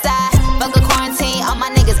south side. Fuck a quarantine, all my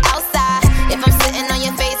niggas outside. If I'm sitting on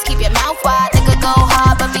your face, keep your mouth wide. Nigga go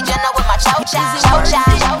hard, but be gentle with my chow-chow.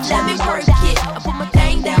 Let me work it. I put my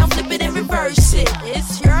thing down, flip it and reverse it.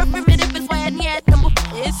 It's your primitive, it's why I need number.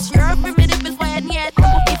 It's your primitive, it's why I need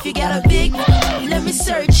number. If you got a big, let me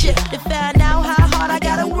search it to find out how hard I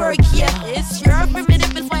gotta work. Yeah, it's your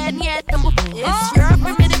primitive, it's why I need number. It's your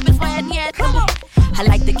primitive, it's why I need number. I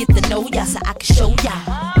like to get to know ya so I can show ya.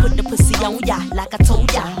 Put the pussy on ya like I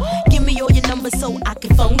told ya. Give me all your numbers so I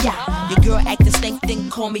can phone ya. Your girl acting stink, then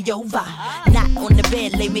call me over. Not on the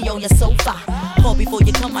bed, lay me on your sofa. Call before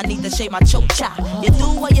you come, I need to shave my chocha. You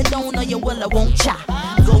do or you don't, or you will or won't cha.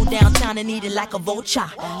 Go downtown and eat it like a vulture.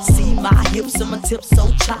 See my hips and my tips so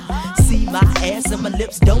cha. See my ass and my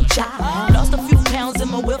lips don't cha. Lost a few pounds in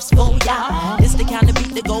my whips for ya. It's the kind of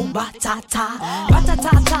beat that go ba-ta-ta.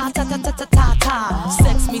 Ba-ta-ta-ta-ta-ta-ta-ta-ta.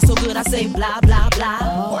 Sex me so good I say blah blah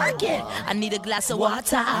blah. Work it, I need a glass of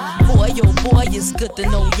water. Boy, oh boy, it's good to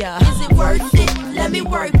know ya. Is it worth it? Let me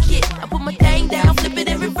work it. I put my thing down, flip it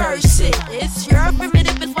and reverse it. It's your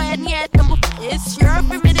primitive, it's why I need number. It's your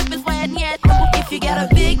primitive, it's why I need number. If you got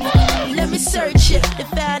a big, let me search it to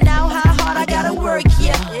find out how hard I gotta work.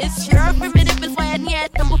 Yeah, it's your primitive, it's why I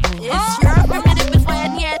need number. It's your primitive, it's why I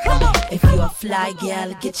need number. If you a fly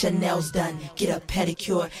gal, get your nails done, get a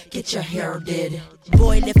pedicure, get your hair did.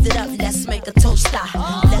 Boy, lift it up, let's make a toaster.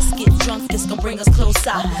 Let's get drunk, this gon' bring us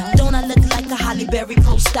closer. Don't I look like a Halle Berry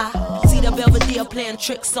poster? See the Belvedere playing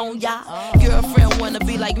tricks on ya. Girlfriend wanna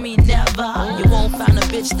be like me, never. You won't find a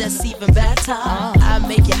bitch that's even better. I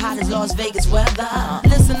make it hot as Las Vegas weather.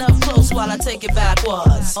 Listen up close while I take it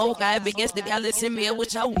backwards. Okay, begins to listen me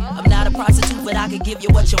with you. I'm not a prostitute, but I can give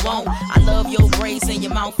you what you want. I love your braids and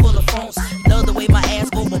your mouth full of phones. Love the way my ass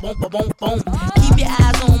go boom boom boom boom. Keep your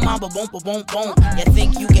eyes on my boom boom boom boom. You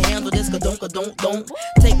think you can handle this? Don't.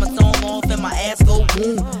 Take my thumb off and my ass go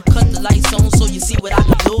boom. Cut the lights on so you see what I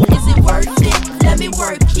can do. Is it worth it? Let me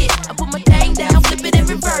work it. I put my thing down, flip it and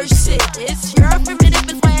reverse it. It's your primitive,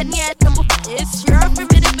 it's why I need number. It's your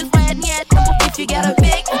primitive, it's why I need number. If you got a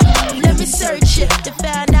big, let me search it to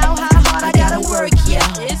find out how hard I gotta work. Yeah,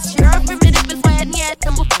 it's your primitive, it's why I need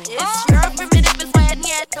number. It's your primitive, it's why I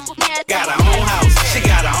need number. Got her own house, she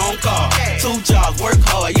got her own car. 2 jobs, work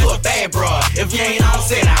hard, you a bad broad. If you ain't on,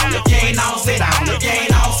 sit down. If you ain't on, sit down. If you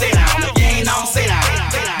ain't on, sit down. If you ain't on, sit down.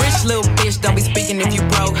 Rich little bitch, don't be speaking if you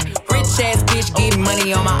broke. Rich ass bitch, getting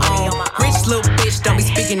money on my own. Rich little bitch, don't be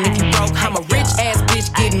speaking if you broke. I'm a rich ass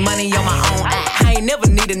bitch, getting money on my own. I ain't never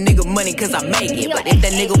need a nigga money cause I make it. But if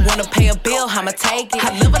that nigga wanna pay a bill, I'ma take it.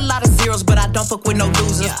 I live a lot of zeros, but I don't fuck with no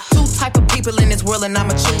losers. 2 type of people in this world and I'm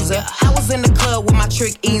a chooser. I was in the club with my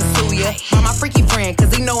trick eating suya. My freaky friend,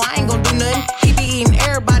 cause he know I ain't gon' do nothing. He be eating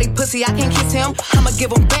everybody pussy, I can't kiss him. I'ma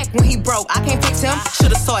give him back when he broke, I can't fix him.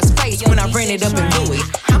 Should've saw his face when I ran it up in Louis.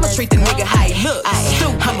 I'ma treat the nigga how he look.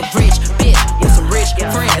 I'm a rich bitch with some rich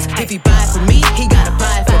friends. If he buy for me, he gotta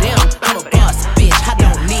buy for them. I'm a boss bitch, I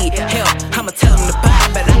don't need help. I'ma tell him to buy,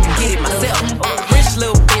 but I can get it myself. Rich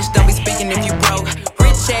little bitch, don't be speaking if you broke.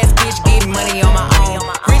 Rich ass bitch, getting money on my own.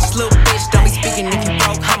 Rich little bitch, don't be speaking if you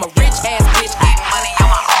broke. I'm a rich ass bitch, getting money on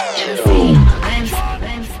my own.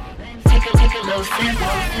 Take a little sip.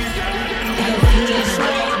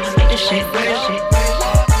 Make the shit work.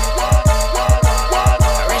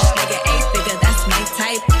 Rich nigga, 8-figure, that's my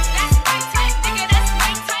type.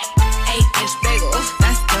 8-inch bagel,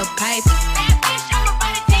 that's the pipe.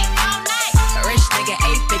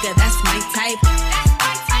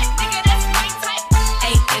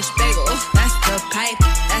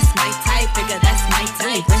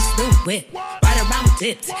 whip. Right around with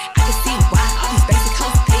dips. I can see why all these basic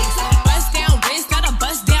hoes pics. Bust down wrist, not a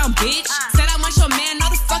bust down bitch. Said I want your man, no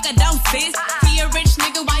the fuck I don't fit. He a rich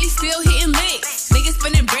nigga, why you still hitting licks? Nigga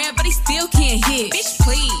spinning bread, but he still can't hit. Bitch,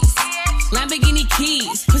 please. Lamborghini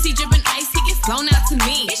keys. Pussy dripping ice, he get flown out to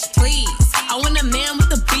me. Bitch, please. I want a man with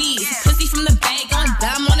the bees. Pussy from the bag on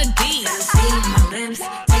dime on a D. See my lips,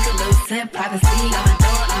 take a little sip. Privacy on the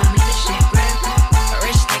door, I'ma make the shit grip. A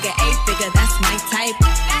rich nigga, 8-figure, that's my type.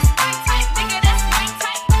 That's my type, nigga, that's my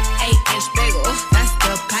type. 8-inch bagel, that's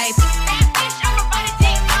the pipe. That bitch, I'ma ride a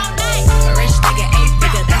dick all night. A rich nigga,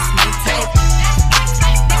 8-figure, that's my type. That's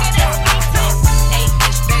my type, nigga, that's my type.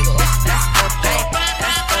 8-inch bagel, that's the pipe.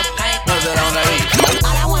 That's the pipe.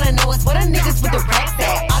 All I wanna know is what a niggas with the racks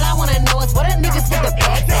at. All I wanna know is what a niggas with the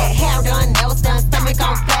bags at. Hair done, nails done, stomach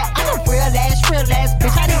on flat. I'm a real ass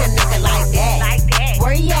bitch. I need a nigga like that.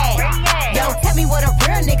 Where he at? Yo, tell me what a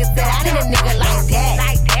real nigga said. I need a nigga like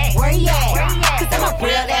that. Where he at? Cause I'm a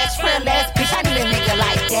real ass bitch. I need a nigga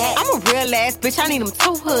like that. I'm a real ass bitch. I need him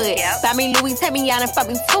too hood. Buy me Louis, tell me y'all and fuck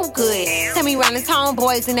me too good. Tell me round his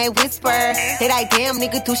homeboys and they whisper. They like, damn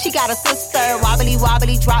nigga, do she got a sister? Wobbly,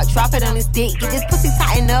 wobbly, drop it on his dick. Get this pussy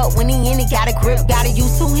tighten up when he in it. Got a grip, gotta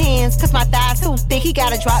use 2 hands. Cause my thighs too thick. He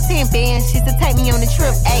gotta drop 10 bands. She's to take me on the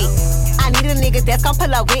trip. Ayy, I need a nigga that's gon'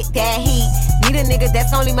 pull up with that heat. Need a nigga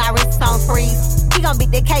that's only my wrist on freeze. He gon'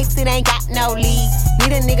 beat the case, it ain't got no lead.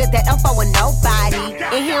 Need a nigga that don't fuck with nobody.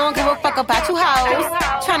 And he don't give a fuck about you hoes.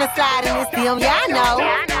 Tryna slide in this DM, yeah I know.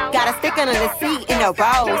 Got a stick under the seat in the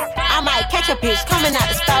rose. I might catch a bitch coming out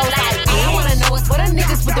the stove like, all I wanna know is what a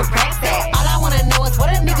niggas with the racks at. All I wanna know is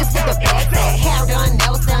what a niggas with the bags at. Hair done,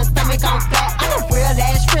 nails done, stomach on flat. I'm a real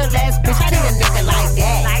ass bitch. I need a nigga like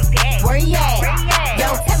that. Where he at?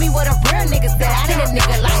 Yo, tell me what a real nigga said. I need a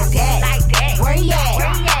nigga like that. Where he at?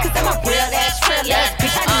 Cause I'm a real ass bitch.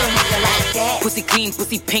 I need a nigga like that. Pussy clean,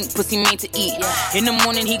 pussy pink, pussy made to eat. In the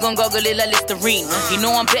morning he gon' goggle it like Listerine. He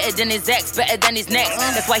know I'm better than his ex, better than his next.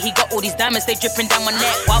 That's why he got all these diamonds, they dripping down my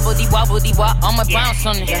neck. Wobbledy, wobbledy, wop, I'ma bounce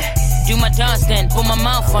on it. Do my dance then, put my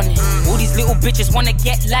mouth on it. All these little bitches wanna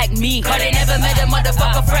get like me, cause they never met a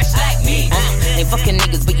motherfucker fresh like me. They fucking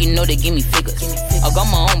niggas, but you know they give me figures. I got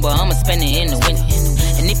my own, but I'ma spend it in the winter.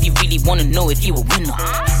 And if you really wanna know if you a winner,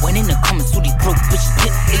 when in the comments, all these broke bitches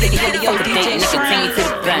hit. Nigga, take me to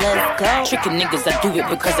the bank. Tricking niggas, I do it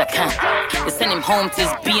because I can. They send him home to his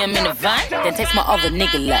BM in a van, then text my other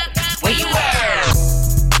nigga like, where you at?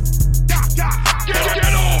 Get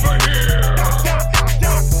over here.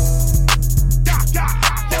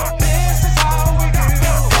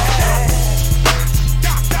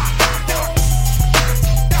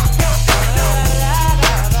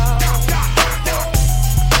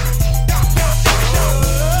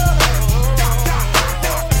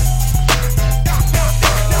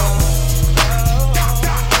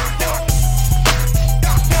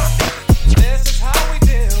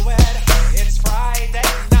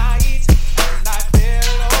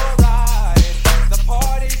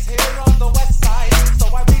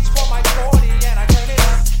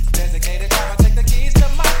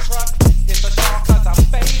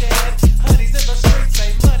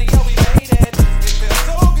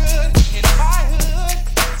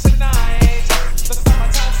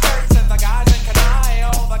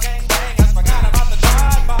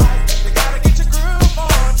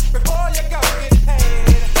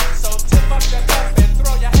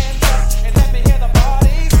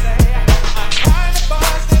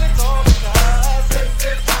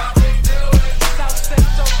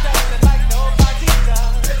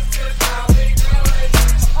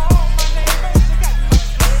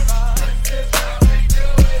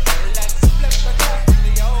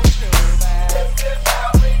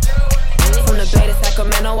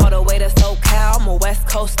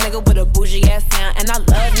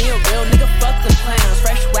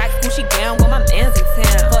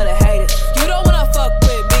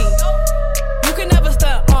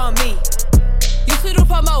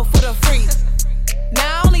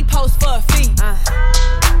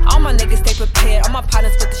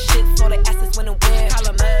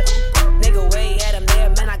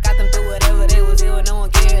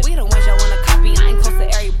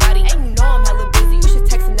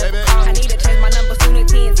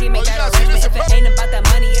 Ain't about that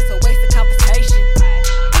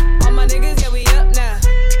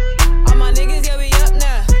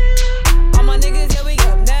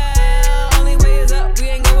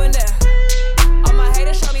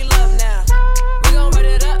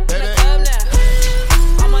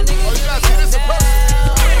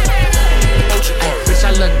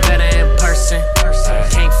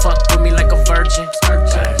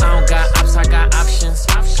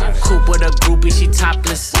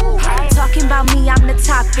topless. Talking about me, I'm the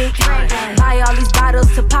topic. Buy all these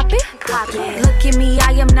bottles to pop it. Look at me,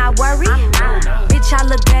 I am not worried. Bitch, I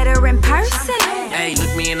look better in person. Hey,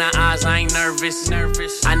 look me in the eyes, I ain't nervous.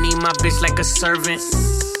 I need my bitch like a servant.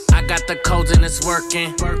 I got the codes and it's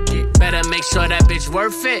working. Better make sure that bitch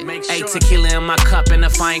worth it. Hey, tequila in my cup and a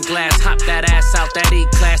fine glass. Hop that ass out that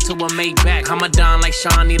E-class to a Maybach. I'm a Don like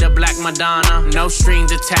Shawnee, the Black Madonna. No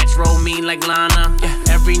strings attached, roll me like Lana.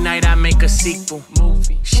 Every night I make a sequel.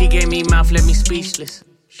 She gave me mouth, left me speechless.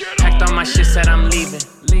 Packed all my shit, said I'm leaving.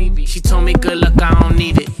 She told me good luck, I don't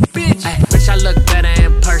need it. Bitch, I look better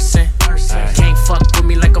in person. Can't fuck with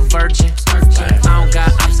me like a virgin. I don't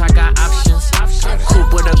got ops, I got options.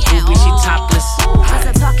 Coupe with a groupie, she topless.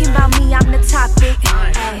 Cause talking about me, I'm the topic.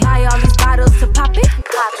 Buy all these bottles to pop it.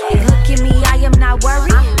 Look at me, I am not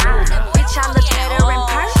worried. Bitch, I look better in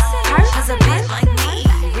person. Cause a bitch like me,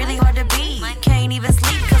 really hard to beat. Can't even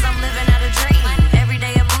sleep cause I'm living out a dream. Every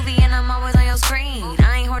day a movie and I'm always on your screen.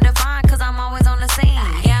 I ain't hard to find cause I'm always on the scene.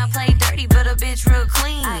 Yeah, I play dirty but a bitch real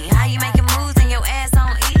clean. How you making moves and your ass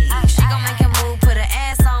on E? She gon' make a move, put her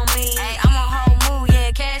ass on me. I'm on whole move,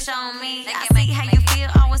 yeah, cash on me. I see how you feel,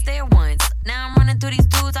 I was there once. Now I'm running through these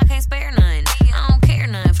dudes, I can't spare none. I don't care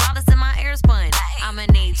none, flawless in my air spun. I'ma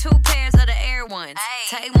need 2 pairs of the air ones.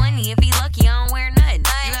 Take money if he lucky, I don't wear nothing.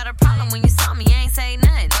 You got a problem when you saw me, you ain't say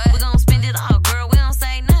nothing. We gon' spend it all, girl, we don't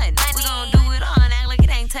say nothing. We gon' do it all and act like it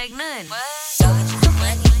ain't take nothing. Go get you some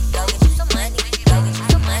money, go get you some money, go get you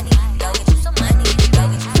some money, go get you some money, go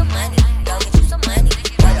get you some money, go get you some money,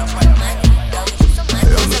 go get you some money, go get you some money.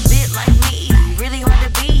 It's a bit like me, really hard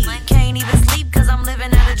to beat. Can't even sleep cause I'm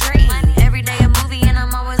living out a dream. Every day a movie and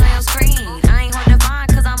I'm always on your screen. I ain't hard to find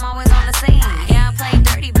cause I'm always on the scene. Yeah, I play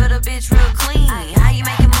dirty but a bitch real clean. How you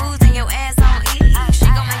making moves and your ass on E? She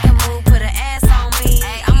gon' make a move, put her ass on me.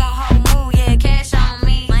 I'm on whole move, yeah, cash on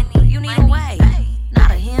me. You need a way,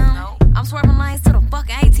 not a him. I'm swerving lanes to the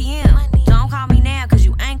fucking ATM. Don't call me now cause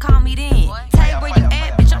you ain't call me then. Tell you where you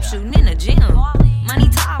at, bitch, I'm shooting in the gym. Money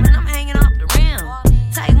tall and I'm hanging off the rim.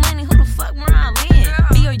 Take money, who the fuck Mariah Lynn?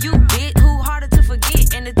 Me or you, bitch, who harder to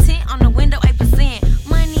forget? And the tint on the window, 8%.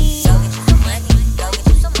 Money. Go get you some money, go get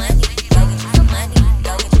you some money, go get you some money,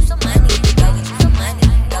 go get you some money, go get you some money,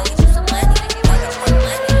 go get you some money, go get you some money, go get you some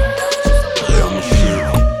money. Yeah, I'm a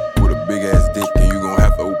shit with a big ass dick, and you gon'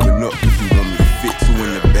 have to open up if you want me to fit 2 in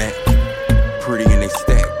the back. Pretty and they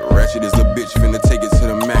stack. Ratchet is a bitch, finna take it to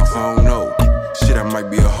the max. I don't know. Shit, I might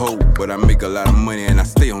be a hoe, but I make a lot of money and I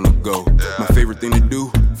stay on the go. My favorite thing to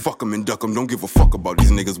do, fuck 'em and duck 'em. Don't give a fuck about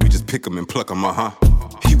these niggas, we just pick 'em and pluck 'em,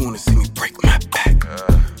 He wanna see me break my back.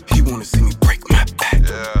 He wanna see me break my back.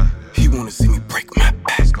 He wanna see me break my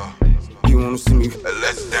back. He wanna see me.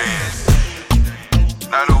 Let's dance.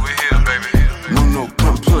 Not over here, baby. No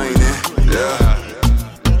complaining. Yeah.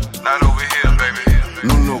 Not over here, baby.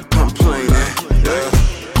 No complaining. Yeah.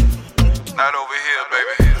 Not over here,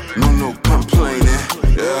 baby. No complaining.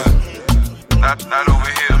 Yeah. Not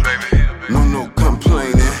over here, baby. No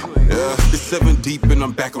complaining. Yeah. It's 7 deep and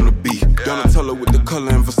I'm back on the beat. Donatella with the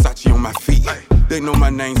color and Versace on my feet. They know my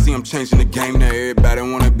name, see I'm changing the game. Now everybody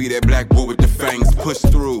wanna be that black boy with the fangs. Push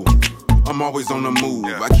through. I'm always on the move.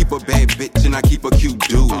 I keep a bad bitch and I keep a cute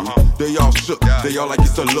dude. They all shook, they all like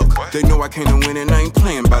it's a look. They know I came to win and I ain't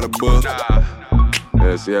playing by the book.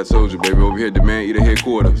 Yeah, see, I told you, baby, over here, demand eater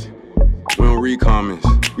headquarters. We don't read comments,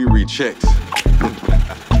 we read checks.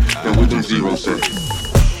 And with them 0 cents.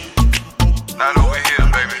 Not over here,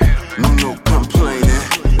 baby. No complaining,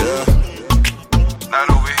 yeah. Not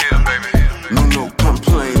over here, baby. No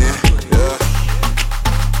complaining, yeah.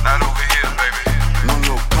 Not over here, baby.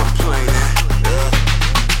 No complaining, yeah.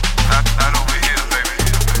 Not over here, baby.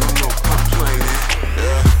 No complaining,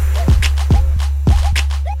 yeah.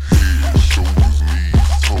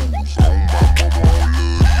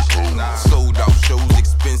 Sold out shows,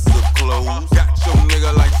 expensive clothes. Got your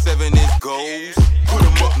nigga like 7 inch goals. Put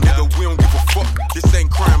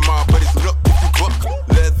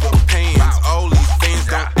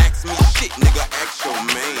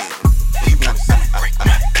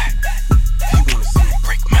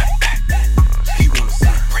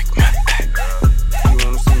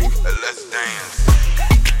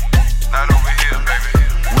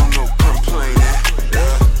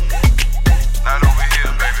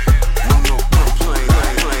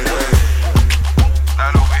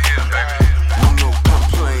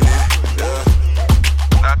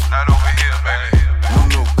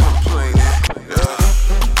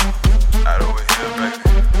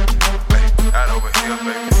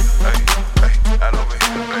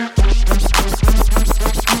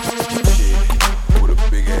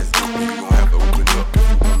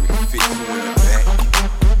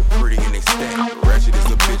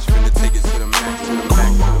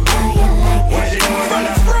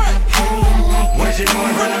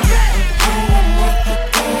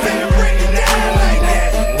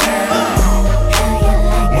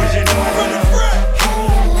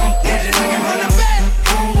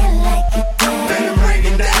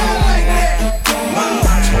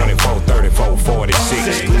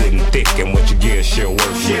dick, and what you give, she'll work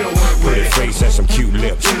with. Pretty face and some cute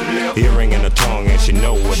lips, earring in her tongue, and she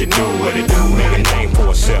know what to do. Make a name for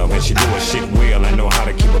herself, and she do her shit well, and know how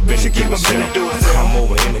to keep a business to herself. Come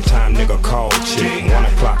over anytime, nigga, call chick. 1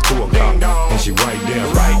 o'clock, 2 o'clock, and she right there,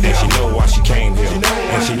 and she know why she came here,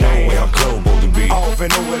 and she know where her clothes supposed to be.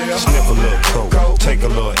 Sniff a little coke, take a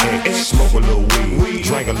little X, smoke a little weed,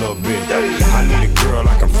 drink a little bit. I need a girl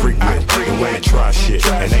I can freak with, and wanna try shit,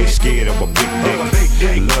 and ain't scared of a big dick.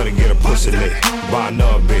 Love to get a pussy lick, buy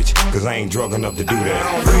another bitch, cause I ain't drunk enough to do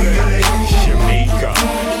that. Shamika,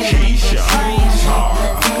 Keisha,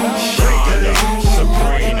 Tara, Shonda,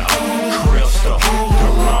 Sabrina, Crystal,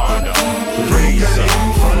 Doranda, Lisa,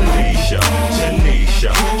 Felicia,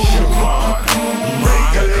 Tanisha, Siobhan,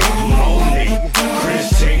 Monica, Monique,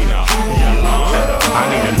 Christina, Yolanda. I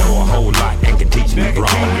need to know a whole lot and can teach me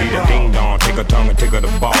wrong. Need a ding dong, take her tongue and take her the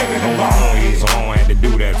ball. Hold on, he's on, had to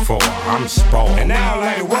do that for. I'm spoiled. And now I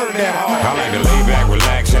like to work that hard. I like to lay back,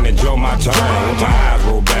 relax, and enjoy my turn. With my eyes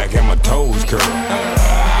roll back and my toes curl.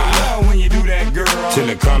 When you do that, girl. Till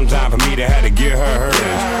it comes time for me to have to give her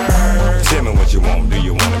hers. Tell me what you want. Do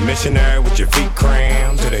you want a missionary with your feet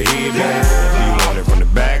crammed to the headboard? Do you want it from the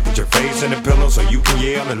back with your face in the pillow so you can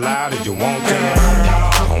yell as loud as you want to?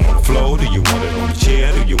 On the floor, do you want it on the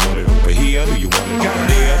chair? Do you want it over here? Do you want it over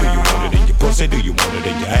there? Do you want it in your pussy? Do you want it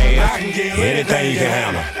in your ass? Anything you can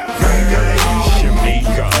handle.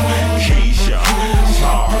 Shamika, Keisha,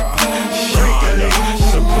 Tara, Shonda,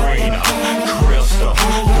 Sabrina, Crystal,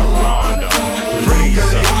 Doranda,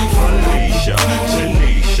 Lisa, Felicia,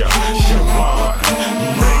 Tanisha, Siobhan,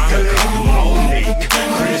 Monica, Monique,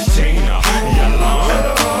 Christina,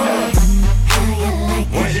 Yolanda.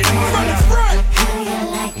 What you doing from the front?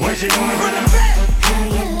 What you doing from the back?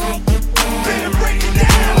 Better break it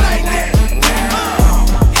down like that.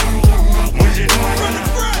 What you doing from the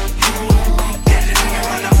front? What you doing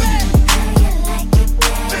from the back?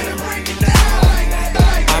 Better break it down like that.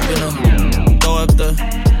 I've been throw up the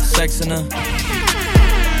sex in her.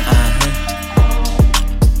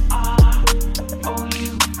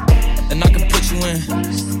 And I can put you in.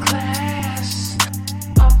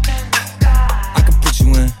 I can put you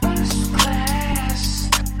in.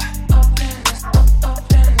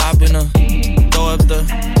 I've been throw up the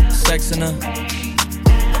sex in her.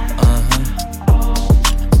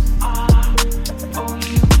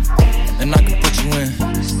 And I can put you in.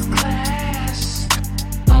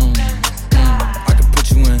 I can put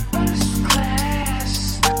you in.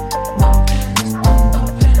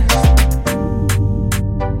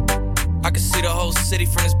 I can see the whole city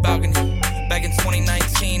from this balcony. Back in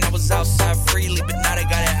 2019, I was outside freely, but now they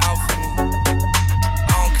got it out for me.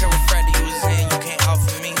 I don't care what Friday you was in, you can't out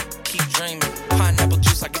for me. Keep dreaming. Pineapple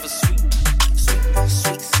juice, I give a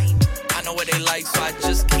sweet seed. I know what they like, so I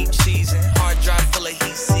just keep cheesing. Hard drive full of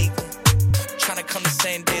heat seeking. Tryna come the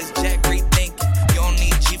same day as Jack rethinking. You don't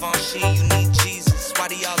need Givenchy, you need Jesus. Why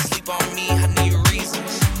do y'all sleep on me? I need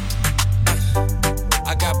reasons.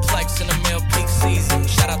 I got Plex in the mail peak season.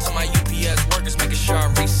 Shout out to my UPS workers, making sure I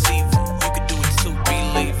receive it. You could do it too,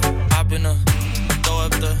 believe it. I've been throw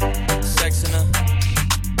up the sex in her.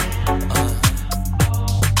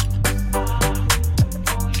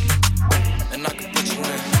 And I can put you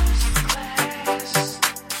in.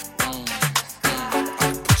 I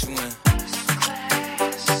can put you in.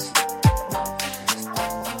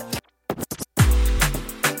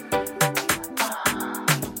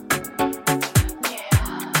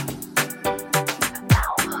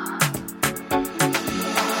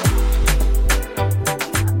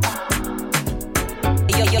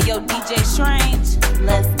 Yo, DJ Strange,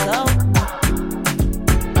 let's go.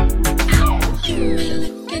 You may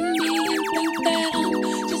look at me and think that I'm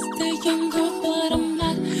just a young girl, but I'm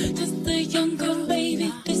not just a young girl,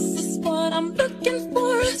 baby. This is what I'm looking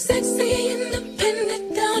for. Sexy,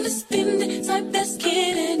 independent, down to spend it, type that's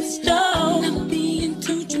getting it slow. Not being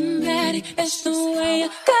too dramatic, that's the way I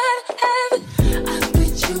gotta have it. I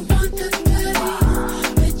bet you want the body,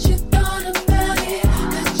 bet you thought about it,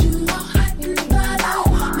 that you all hot and bothered.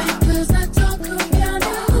 Because I talk around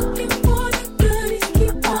and looking for the goodies,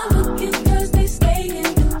 keep on looking 'cause they stay in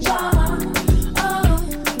the jar.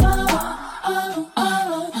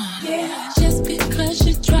 Yeah. Just because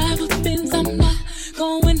you drive a Benz, I'm not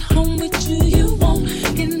going home with you. You won't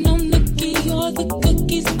get no nookie or the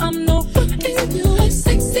cookies. I'm no rookie. You are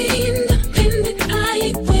sexy, independent. I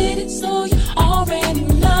ain't with it, so you already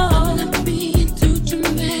know. I'm not being too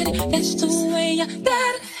dramatic. That's the way I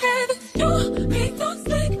gotta have it. You make no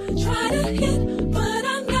slick, try to hit, but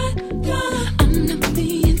I'm not gonna. I'm not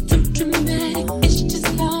being too dramatic. It's just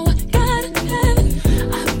how I gotta have it.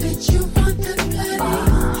 I bet you want the bloody,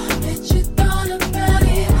 bet you thought about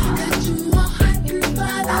it, that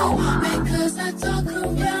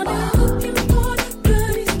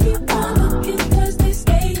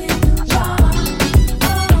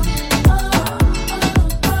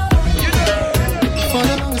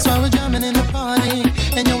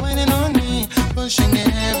pushing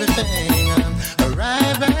everything.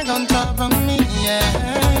 Right back on top of me,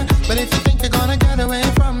 yeah. But if you think you're gonna get away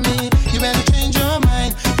from me, you better change your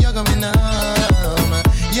mind. You're going home.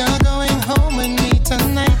 You're going home with me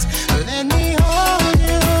tonight. Let me hold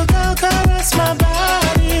you, girl, caress my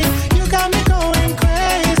body. You got me going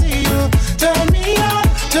crazy. You turn me on,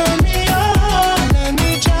 turn me on. Let me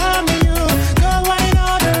charm you, go wine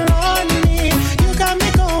all around me. You got me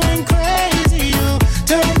going crazy. You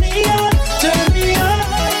turn me on, turn me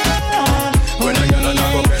on. When I get on, I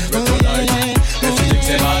go best with tonight. If she thinks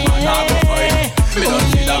a man, man, I go fight. Me don't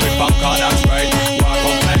see that with popcorn, that's right. Walk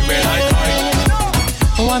up like red light.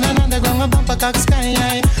 One and underground, a bumper cock sky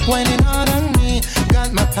high. Whining out on me,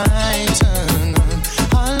 got my python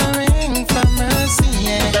hollering for mercy,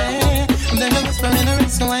 yeah. And then I whisper in her ear,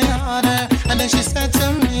 so I harder. And then she said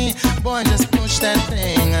to me, boy, just push that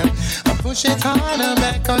thing. I'll push it harder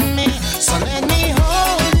back on me. So let me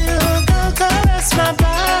hold you, girl, caress my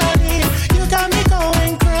body. You got me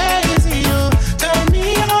going crazy. You turn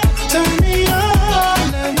me on, turn me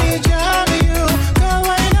on. Let me jam you, go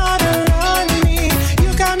wine all around me. You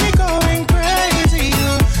got me going crazy. You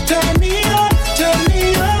turn me on, turn me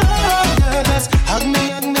on. Girl, just hug me,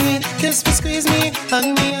 kiss me, squeeze me. Hug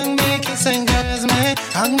me, kiss and caress me.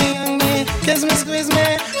 Hug me, kiss me, squeeze me.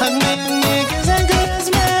 Hug me, kiss and caress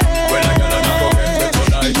me. When I get on, I go best with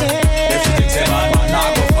tonight. If she thinks a man, man,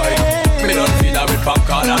 I go fight. Me don't see that with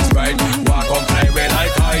popcorn, that's right. Walk up like red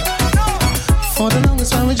light kite. For the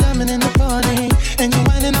longest while we're jamming in the party, and you're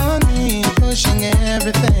whining on me, pushing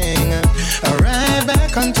everything right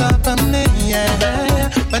back on top of me, yeah.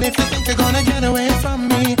 But if you think you're gonna get away from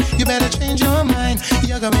me, you better change your mind.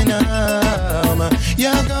 You're going home.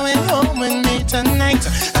 You're going home with me tonight.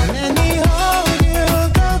 And let me hold you,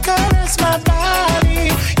 go caress my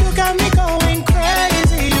body. You got me going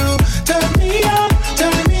crazy. You turn me on,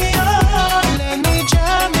 turn me on. Let me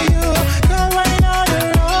jam you, go right all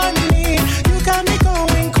around me. You got me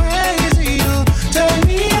going crazy. You turn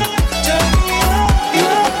me on, turn me on.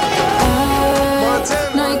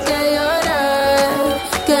 No hay que llorar,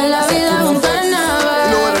 que la vida es un carnaval.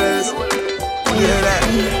 You know what it is? You hear that?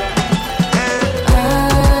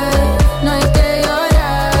 No hay que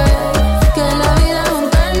llorar, que la vida es un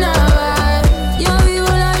carnaval. Yo vivo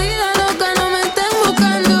la vida loca, no me estén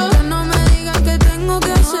buscando. Que no me digan qué tengo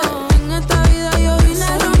que hacer. En esta vida yo vine a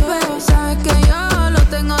romper. Sabes que yo lo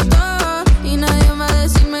tengo todo y nadie va a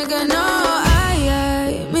decirme que no. Ay,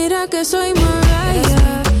 ay, mira que soy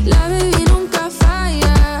Mariah. La baby nunca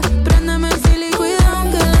falla. Préndeme el fil y cuidado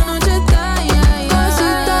que la noche estalla.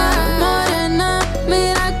 Cosita morena,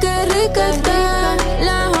 mira qué rica está.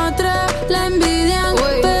 Las otras la envidian,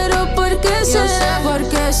 pero ¿por qué será?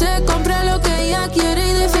 Porque se compra lo que ella quiere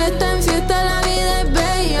y de fiesta en fiesta la vida es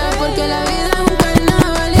bella. Porque la vida es un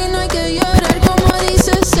carnaval y no hay que llorar como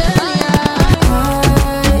dice Celia.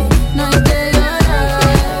 Ay, no hay que llorar,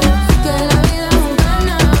 que la vida es un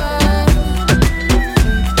carnaval.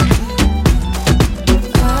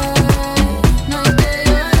 No hay que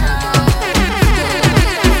llorar, que la vida es un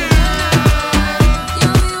carnaval. Yo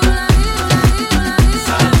vivo la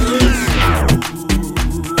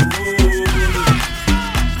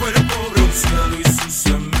Cuerpo bronceado y sus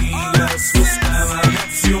amigas buscaban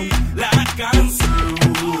acción, la canción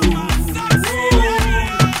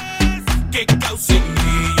que causa en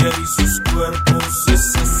ella y sus cuerpos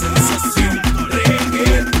esa sensación.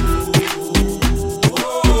 Reggaetón,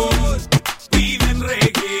 viven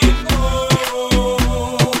reggaetón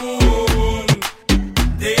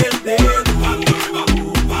del dedo,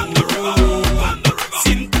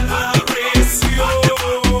 sienta la presión.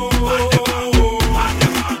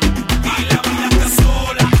 Y la vida está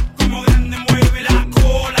sola, como grande mueve la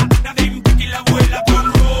cola. Nadie impide que la abuela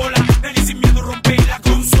controla. Nadie sin miedo rompe la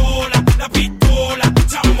consola. La pistola,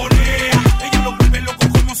 chamborea. Ella lo vuelve loco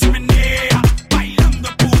como se menea. Bailando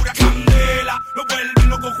a pura candela. Lo vuelve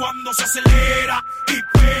loco cuando se acelera y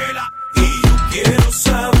pela. Y yo quiero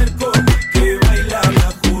saber cómo es que baila la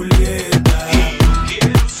Julieta.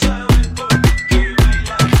 Quiero saber cómo es que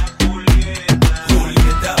baila la Julieta.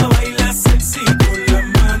 Julieta baila sexy con la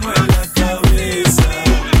mano en la cabeza.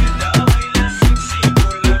 Julieta baila sexy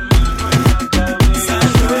con la mano en la cabeza.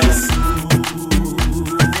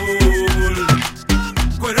 Azul,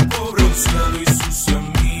 cuerpo bronceado y sus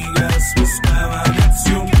amigas buscaban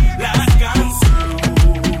acción. La canción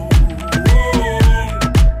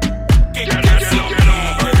que causa en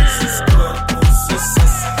ella y sus cuerpos esa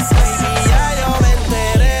sensación. Y ya yo me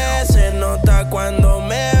enteré, se nota cuando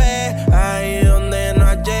me ve. Ahí donde no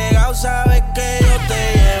has llegado, sabes que yo te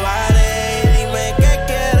llevaré. Y dime qué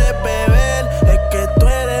quieres beber, es que tú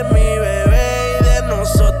eres mi bebé. Y de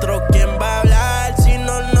nosotros, ¿quién va a hablar?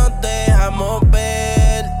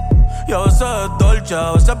 Dolce,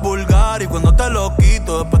 a veces vulgar. Y cuando te lo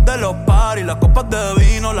quito, después de los paris, las copas de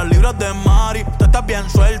vino, las libras de Mari. Tú estás bien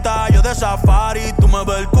suelta, yo de safari. Tú me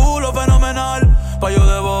ves el culo fenomenal, pa' yo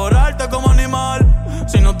devorarte como animal.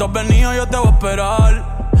 Si no te has venido, yo te voy a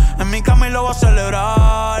esperar. En mi cama y lo voy a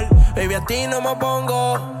celebrar. Baby, a ti no me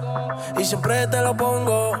pongo, y siempre te lo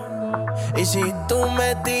pongo. Y si tú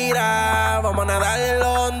me tiras, vamos a nadar en el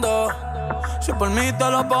hondo. Si por mí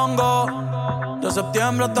te lo pongo, de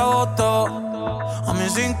septiembre hasta agosto. A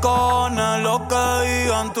mis 5 cojones lo que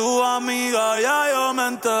digan tus amigas. Ya yo me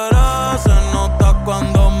enteré, se nota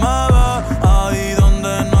cuando me ves. Ahí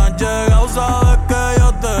donde no has llegado, sabes que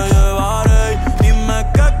yo te llevaré. Dime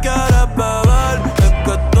qué quieres beber, es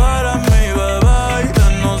que tú eres mi bebé. Y de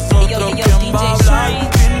nosotros, ¿quién va a hablar?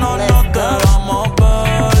 Si no nos quedamos ver.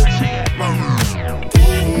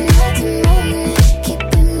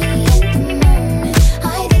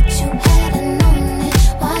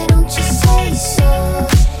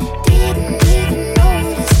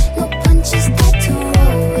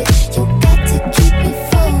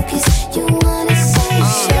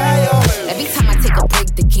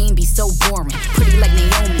 So boring, pretty like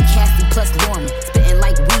Naomi, Cassie plus Lauren, spitting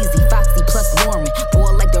like Weezy, Foxy plus Lauren,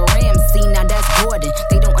 boy like the Ramsey, now that's Gordon.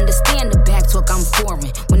 They don't understand the back talk, I'm foreign.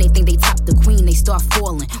 When they think they top the queen, they start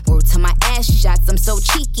falling. Word to my ass shots, I'm so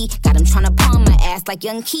cheeky. Got them tryna palm my ass like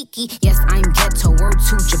young Kiki. Yes, I'm ghetto, word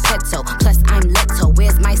to Geppetto. Plus I'm Leto,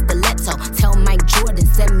 where's my stiletto? Tell Mike Jordan,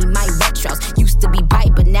 send me my retros. Used to be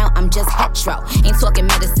bite, but now I'm just hetero. Ain't talking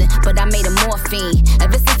medicine, but I made a morphine.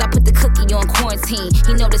 Ever since I put the cookie on quarantine,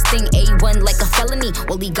 he know this thing A1 like a felony.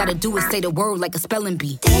 All he gotta do is say the word like a spelling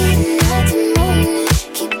bee. Day and night and morning,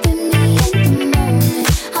 keeping me in the moment.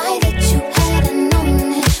 I that you hadn't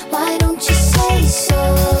known it. Why don't you say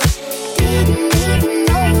so? Didn't even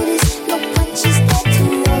notice. No punches that to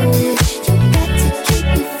roll it. You got to keep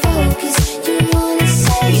me focused. You wanna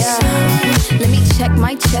say so? Let me check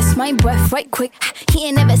my chest, my breath right quick. He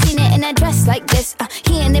ain't never seen it in a dress like this.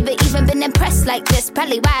 He ain't never even been impressed like this.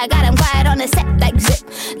 Probably why I got him quiet on the set like zip.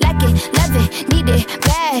 Like it, love it, need it,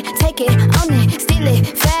 bad. Take it, own it, steal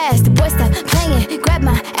it, fast. The boy stop playing, grab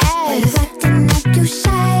my ass. Acting like you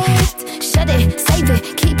shy. Shut it, save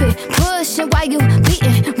it, keep it pushing while you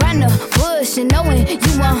beating round the bush and knowing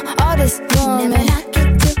you want all this woman. Never knock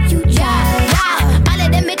it till you try. Yeah. All of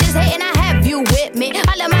them bitches hating, I have you with me.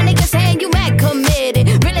 All of my niggas saying you mad committed.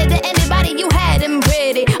 Really to anybody you had them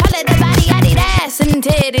pretty. All of the body, I need ass and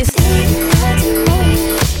titties.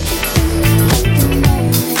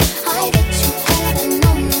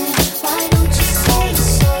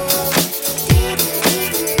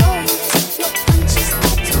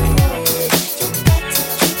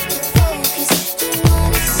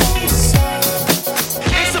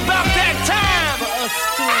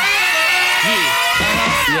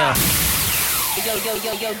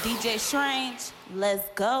 Yo, DJ Strange, let's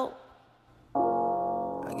go.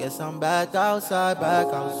 I guess I'm back outside, back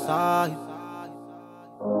outside.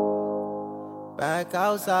 Back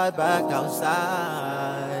outside, back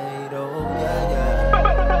outside. Oh, yeah, yeah.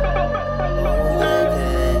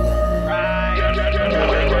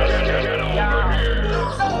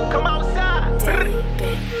 Come outside.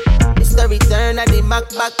 It's the return of the Mac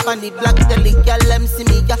back on the black telly. Girl, them see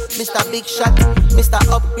me, yeah. Mr. Big Shot, Mr.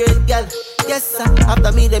 Upgrade, girl. Yes, sir.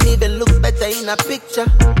 After me, them even look better in a picture.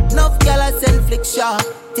 Enough girl, I send flicks, yeah.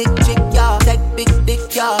 Tick, trick, yeah. Take big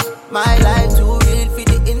dick, yeah. My life too real for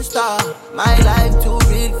the Insta. My life too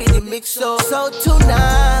real for the mix, so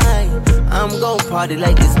tonight I'm gon' party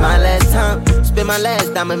like it's my last time. Spend my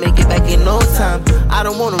last dime and make it back in no time. I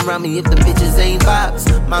don't want around me if the bitches ain't vibes.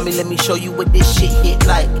 Mommy, let me show you what this shit hit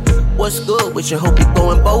like. What's good with you? Hope it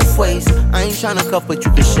going both ways. I ain't tryna cuff, but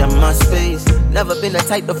you can share my space. Never been the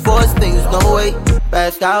type to force things, no way.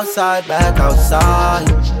 Back outside, back outside.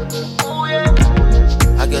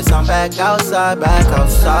 I guess I'm back outside, back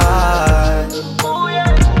outside.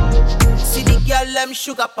 See the girl, them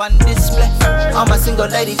sugar on display. All my single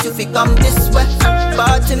ladies, you think I'm this way.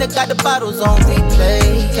 Bartender got the bottles on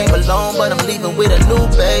replay. Came alone, but I'm leaving with a new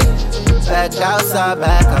babe. Back outside,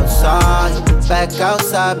 back outside. Back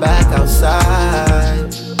outside, back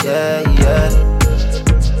outside. Yeah, yeah.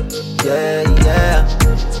 Yeah, yeah.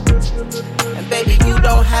 And baby, you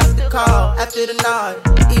don't have to call after the nod.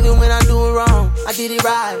 Even when I do it wrong, I did it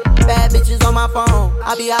right. Bad bitches on my phone,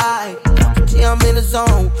 I'll be high. Yeah, I'm in the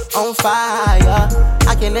zone, on fire.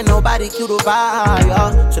 I can't let nobody kill the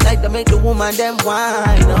fire. So like to make the woman them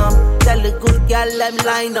whine up. Tell the good girl let me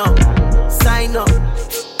line up, sign up.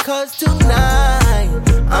 Cause tonight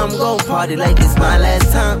I'm gon' party like it's my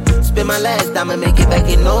last time. Spend my last dime and make it back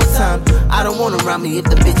in no time. I don't wanna rob me if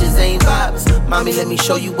the bitches ain't vibes. Mommy, let me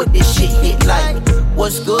show you what this shit hit like.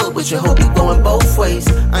 What's good with you? Hope you going both ways.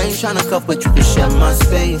 I ain't tryna cuff, but you can share my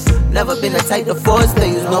space. Never been the type to force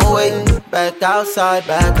things, no way. Back outside,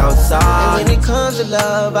 back outside. And when it comes to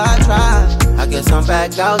love, I try. I guess I'm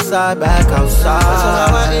back outside, back outside. So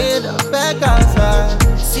how I end up back outside.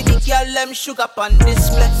 See the girl, them sugar on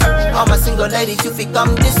display. All my single ladies, you think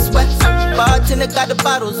I'm this way. Bartender got the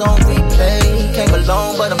bottles on replay. Came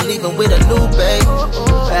along, but I'm leaving with a new babe.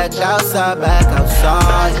 Back outside, back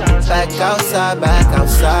outside. Back outside, back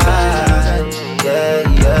outside. Yeah,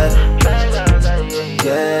 yeah.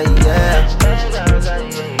 Yeah, yeah.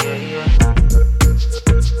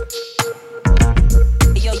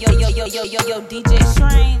 Yo, DJ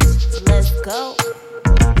Strange, let's go.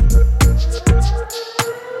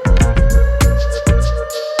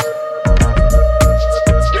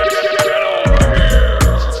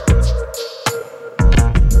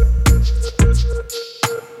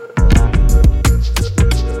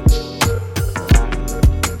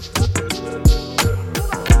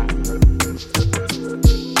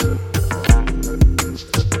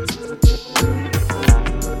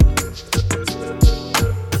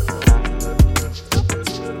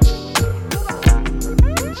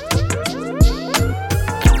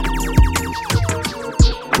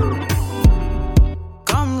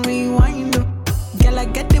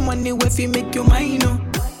 Make you mine, oh.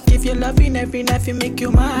 If you're loving every night, you make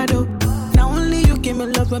you mad, oh. Now only you give me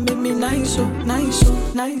love, but make me nice, oh, nice,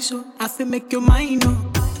 oh, nice, oh. I feel make you mine,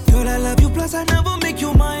 oh. Girl, I love you, plus I never make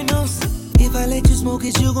you minus. If I let you smoke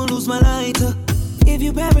it, you gon' lose my lighter. If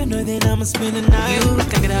you paranoid, then I'ma spend the night. You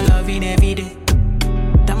can get a loving every day.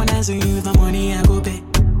 Diamond eyes on you, the money I go pay.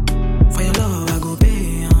 For your love, I go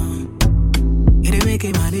pay, It ain't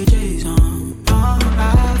making my DJs,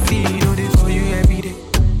 I feel it for you every day.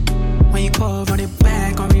 When you call, run it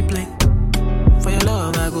back on replay. For your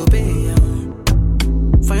love, I go pay.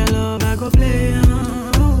 For your love, I go play.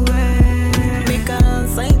 Make a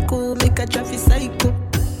psycho, make a traffic psycho.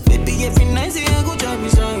 Baby, every night, I go drive me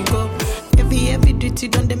psycho. Every duty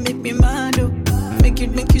done, they make me mad.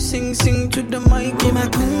 Make you sing to the mic. Be my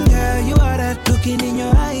queen, girl, you are that looking in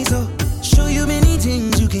your eyes, oh. Show you many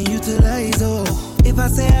things you can utilize, oh. If I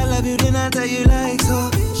say I love you, then I tell you like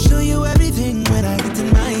so. Show you everything when I get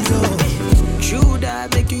in my zone. True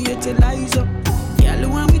that make you utilize up. Y'all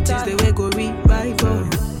want me taste the way go revive up.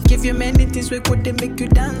 Give you many things we could they make you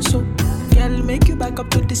dance up. Y'all make you back up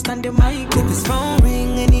to the standing mic. If his phone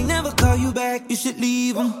ring and he never call you back, you should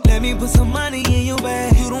leave him. Let me put some money in your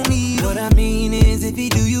bag. You don't need what I mean is if he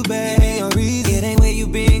do you bad, ain't no reason. It ain't where you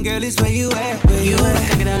been, girl, it's where you at. Where you at?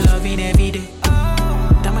 Thinking I love it every day.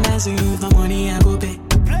 Diamond eyes on you, the money I go pay.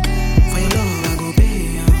 For your love I go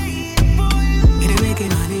pay. It ain't making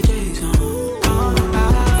my DJs,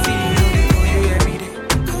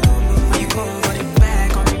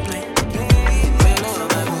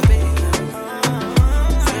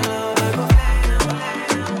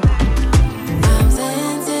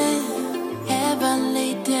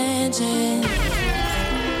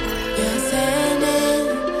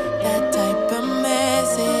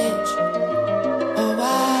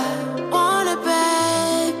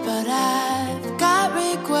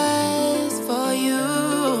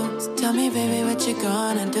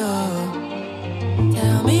 gonna do?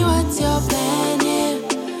 Tell me what's your plan here.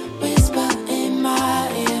 Whisper in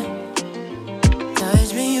my ear.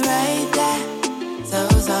 Touch me right there. So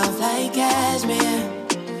soft like cashmere.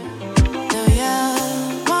 Do you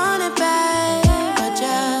want it bad? But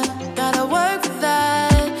you gotta work for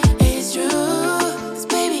that. It's true. 'Cause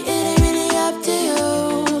baby, it ain't really up to you.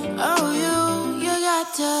 Oh, you got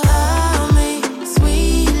to love me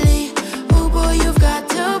sweetly. Oh boy, you've got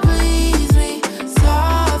to please me.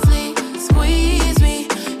 Softly squeeze me.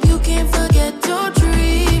 You can't forget to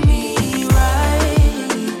treat me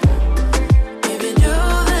right. If you do,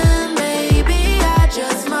 then maybe I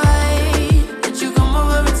just might let you come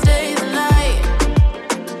over and stay the night.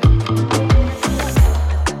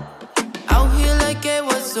 Out here like it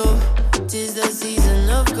was so. 'Tis the season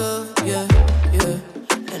of good, yeah, yeah.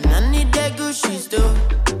 And I need that Gucci still.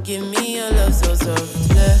 Give me your love so soft,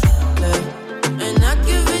 yeah, yeah. And I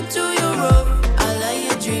give it to you rough. I like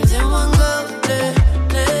your dreams in one go, yeah,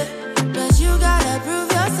 yeah. But you gotta prove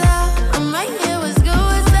yourself. I'm right here, what's good,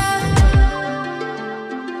 what's that?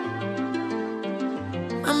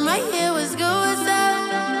 I'm right here, what's good, what's that?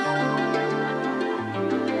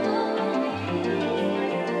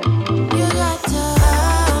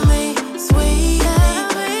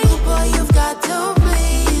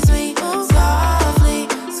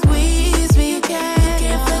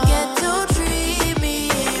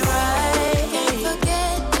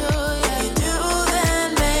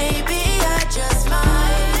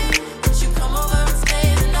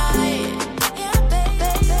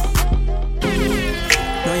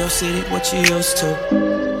 what you used to.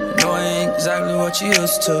 No, I ain't exactly what you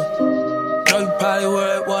used to. Know you probably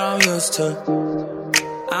worried what I'm used to.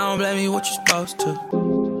 I don't blame you, what you supposed to.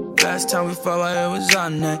 Last time we fought, it was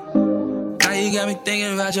on that. Now you got me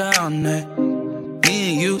thinking about your own that.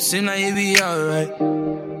 Me and you seem like it be alright.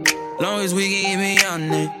 Long as we can keep me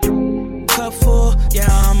on it. Cup full, yeah,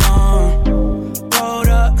 I'm on. Hold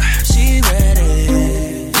up, she ready.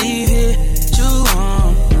 Leave it, you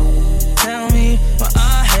on. Tell me what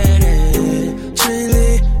I had it.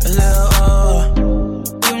 Truly, a little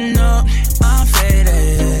you know I'm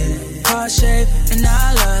faded. Heart shape, and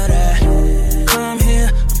I love that. Come here,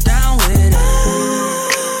 I'm down with it.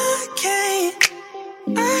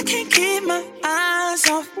 I can't keep my eyes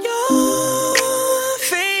off your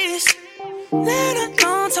face. Let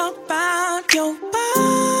alone talk about your body.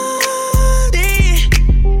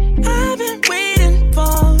 I've been waiting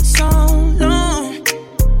for so long.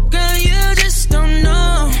 Girl, you just don't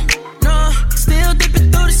know. No, still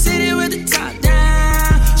dipping through the city with the top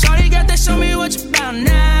down. Shorty got that, show me what you about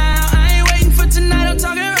now. I ain't waiting for tonight, I'm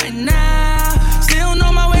talking right now. Still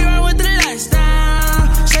know my way around with the lights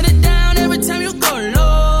down. Shut it down every time you go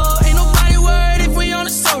low. Ain't nobody worried if we on a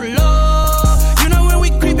solo. You know when we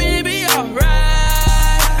creepin', it be alright.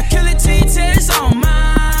 I kill it till you tell it's all mine,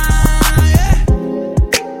 yeah.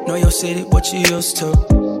 Know your city, what you used to.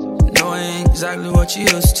 Know I ain't exactly what you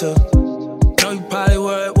used to. Know you probably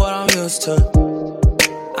worried what I'm used to.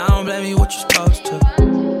 I don't blame you, what you supposed to.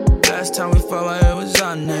 Last time we fought, it was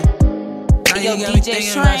on that. Now Yo, you got me DJ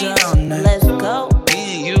thinking about your Strange, own that. let's go. Me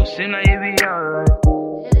and you seem like it be alright.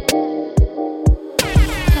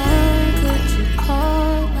 Could you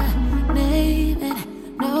call my name and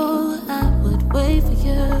know I would wait for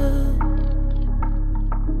you?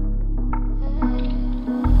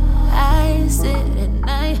 I sit at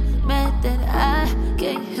night, mad that I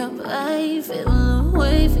can't help I feel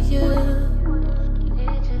away for you.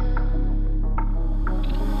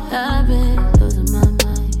 I've been losing my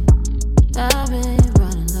mind, I've been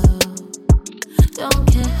running low. Don't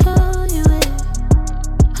care who you is,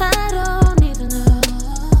 I don't need to know.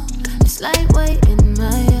 It's like weight in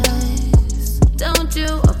my eyes. Don't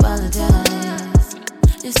you apologize.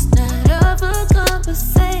 It's not up for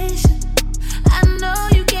conversation. I know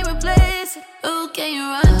you can't replace it. Who can you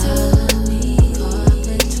run to?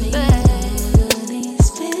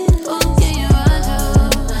 Who can you run to?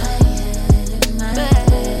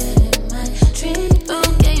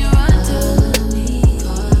 Who can you run to?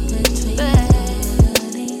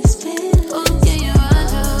 Who can you run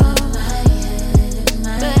to?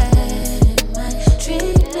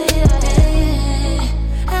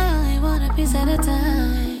 I only want a piece at a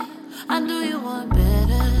time. I know you want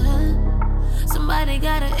better. Somebody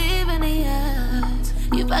gotta even the odds.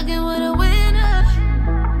 You fucking with a winner.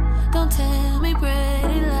 Don't tell me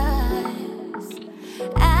pretty lies.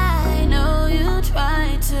 I know you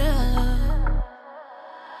try to.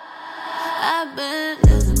 I've been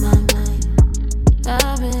losing my mind.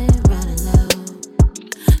 I've been running low.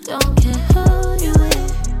 Don't care who you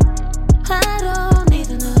is. I don't need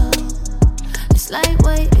to know. It's like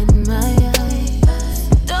weight in my eyes.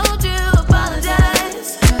 Don't you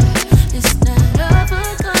apologize. It's not up for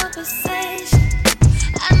conversation.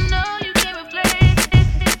 I know you can't replace it.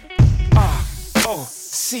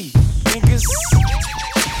 C, niggas.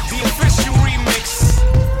 The official remix.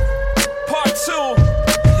 Part 2.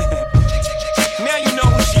 Now you know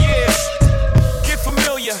who she is. Get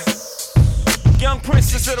familiar. Young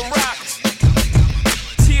Princess of the Rock.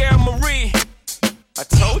 Tierra Marie. I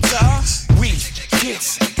told y'all, we get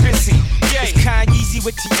busy. Yeah. It's Kanye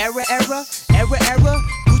with Tierra era.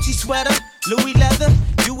 Gucci sweater, Louis leather.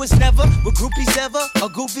 You was never with groupies ever or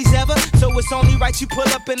goofies ever. So it's only right you pull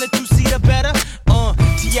up in a 2-seater better.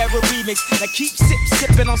 Tierra remix. Now keep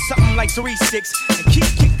sipping on something like 3-6. And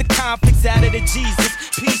kick the conflicts out of the Jesus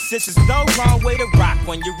pieces. There's no wrong way to rock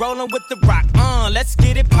when you're rolling with the rock. Let's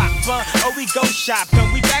get it pop fun. Oh, we go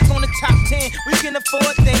shopping. We back on the top 10. We can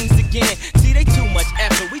afford things again. See, they too much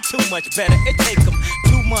effort. We too much better. It take them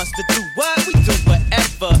 2 months to do what? We do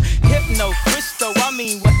whatever. Hypno, Cristo, I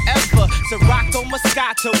mean whatever. Sirocco,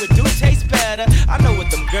 Moscato, it do taste better. I know what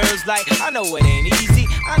them girls like. I know it ain't easy.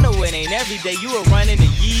 I know it ain't every day. You are running the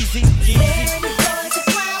Yeezy.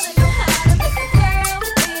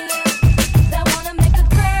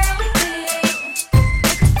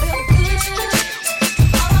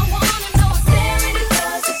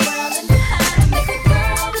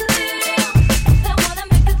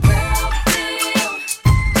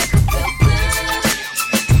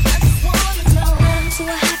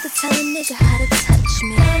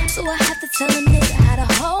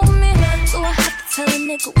 Tell a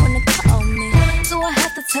nigga when to call me. So I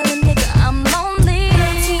have to tell a nigga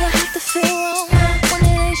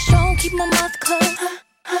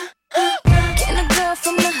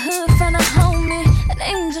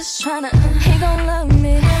tryna, he gon' love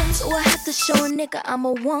me. Do I have to show a nigga I'm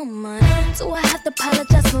a woman? Do I have to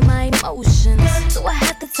apologize for my emotions? Do I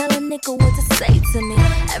have to tell a nigga what to say to me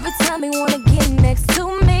every time he wanna get next to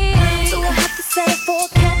me? Do I have to say for a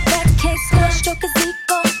cat that can't score, stroke his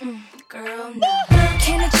ego? Girl, no.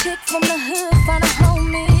 Can a chick from the hood find a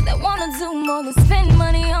homie that wanna do more than spend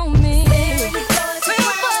money on me?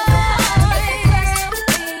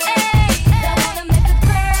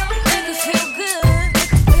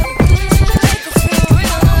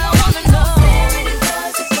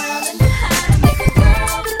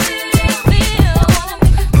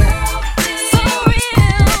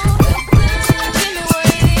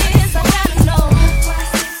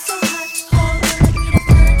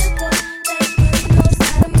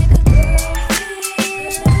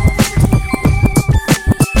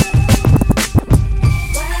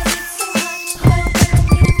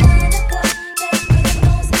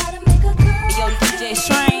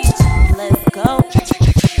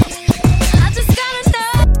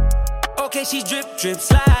 Drip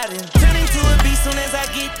sliding, turning to a beast soon as I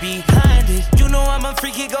get behind it. You know I'm a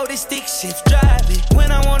freaky, go to stick shift, drive it.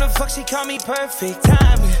 When I wanna fuck, she call me perfect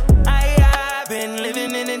timing. I've been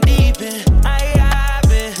living in the deep end. I've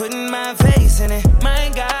been putting my face in it.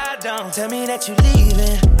 My God, don't tell me that you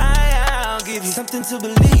leaving. I'll give you something to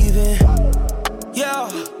believe in. Yo,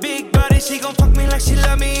 big body, she gon' fuck me like she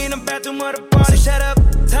love me in the bathroom or the party. So shut up,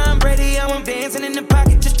 Tom Brady, I'm dancing in the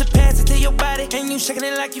pocket just to pass it to your body. And you shaking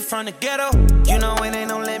it like you from the ghetto. You know it ain't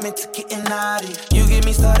no limit to getting naughty. You get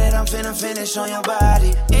me started, I'm finna finish on your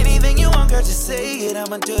body. Anything you want, girl, just say it,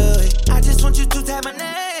 I'ma do it. I just want you to tap my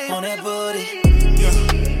name on that booty. Yeah,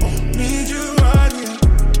 need you right here.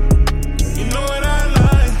 You know what I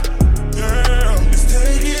like, girl. Just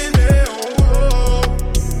take it there, oh.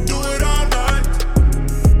 Do it all night.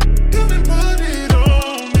 Come and put it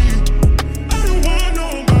on me. I don't want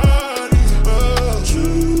nobody but you.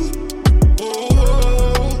 Oh,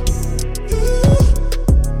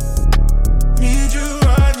 need you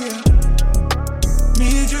right here.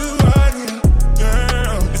 Need you right here,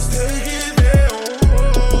 girl. Just take it there,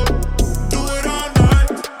 oh. Do it all night.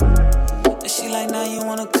 And she like, now you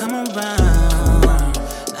wanna come around.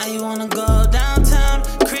 Now you wanna go downtown.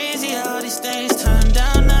 Crazy how these things turn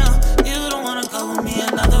down now. You don't wanna go with me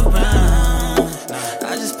another round.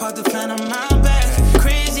 I just parked the plan on my back.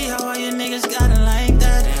 Crazy how all your niggas got it like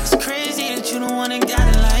that. It's crazy that you don't wanna got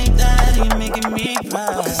it like that. You're making me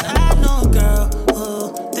proud. Cause I know a girl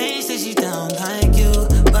who thinks that she's down like you,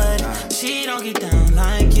 but she don't get down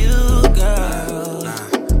like you, girl.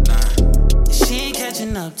 She ain't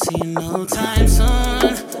catching up to you no time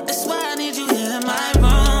soon. That's why I need you here in my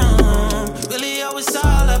room. Really, oh, it's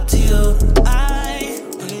all up to you.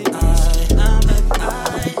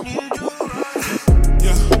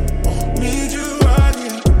 Need you right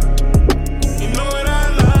here. You know what I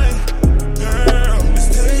like, girl. Just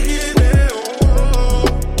take it there, oh.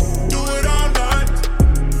 Do it all night.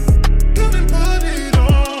 Come and put it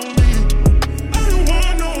on me. I don't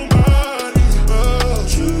want nobody but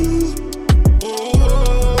you.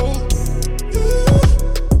 Oh,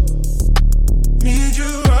 need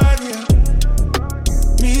you right here.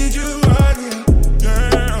 Need you right here,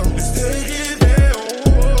 girl. Just take it there,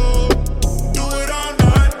 oh. Do it all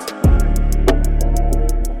night.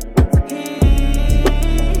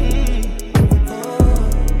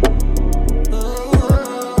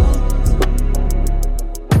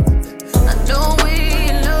 I know we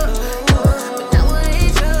in love, but now with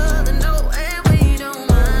each other, no, and we don't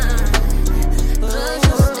mind. But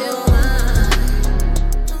you're still mine.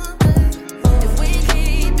 If we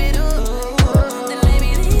keep it up, then maybe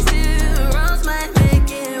these 2 wrongs might make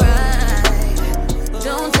it right.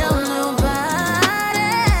 Don't tell nobody.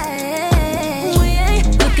 We ain't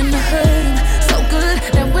looking to hurt him. So good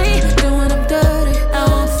that we doing them dirty. I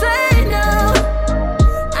won't say no.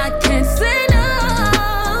 I can't say no.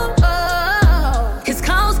 His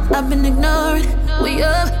calls I've been ignoring. We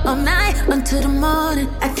up all night until the morning.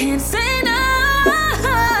 I can't say no.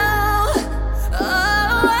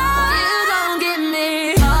 You don't get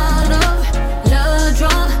me caught up, love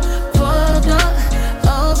drunk, fucked up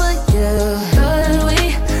over you. But we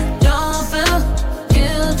don't feel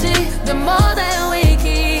guilty. The more that we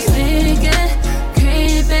keep sneaking,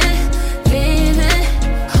 creeping, leaving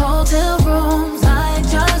hotel rooms. I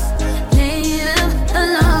just leave him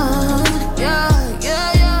alone. Yeah, yeah,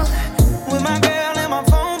 yeah. With my girl and my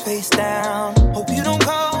phone face down. Hope you don't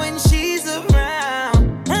call when she's around.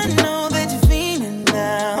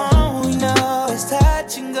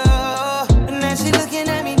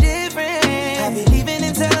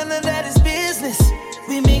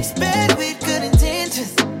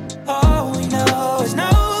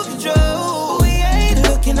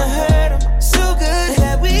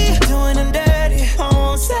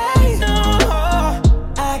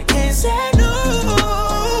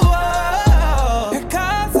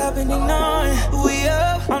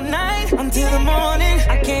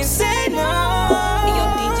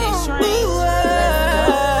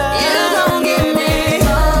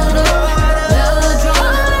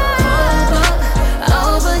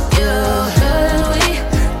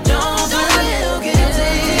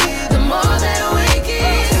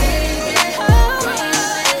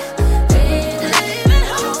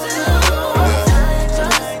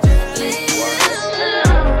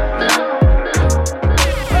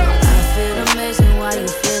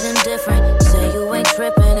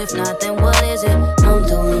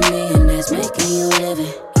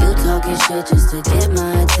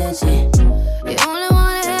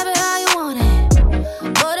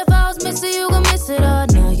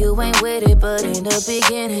 in the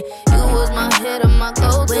beginning. You was my hit and my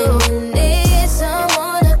go-to. When you need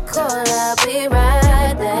someone to call, I'll be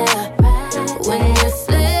right there. When you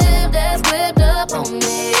flip that script up on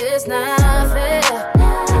me, it's not fair.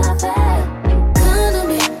 Come to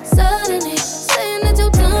me, suddenly, saying that you're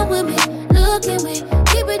done with me. Look at me,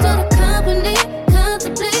 keep it to the company,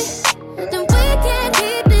 contemplate. Then we can't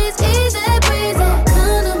keep this easy breezy.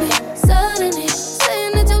 Come to me, suddenly,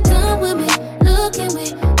 saying that you're done with me. Look at me,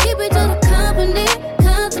 keep it to the company,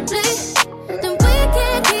 contemplate. Then we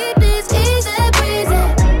can't keep this easy breezy.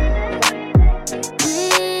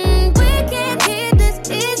 We can't keep this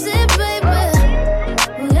easy, baby.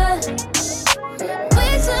 Yeah. We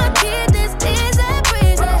should keep this easy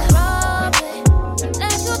breezy. Robin,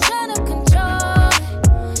 like you tryna control me.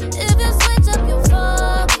 If you switch up your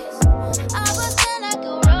focus, I was then I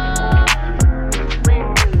could roll.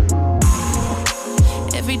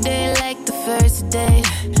 Every day like the first day,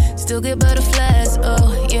 still get butterflies,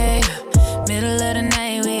 oh yeah. Middle of the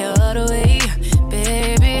night, we all the way,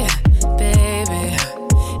 baby, baby.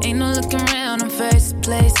 Ain't no looking around, I'm first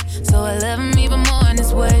place, so I love him even more on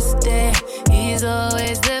his worst day. He's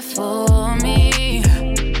always there for me,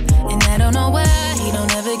 and I don't know why he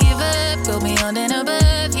don't ever give up, go beyond and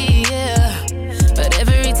above, yeah. But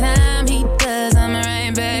every time he does, I'm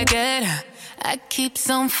right back at her. I keep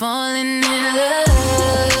on falling in love.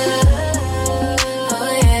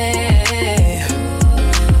 Oh yeah.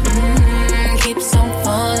 Keeps on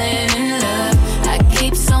falling in love. I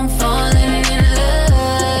keep on falling in love.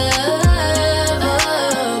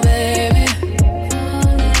 Oh baby.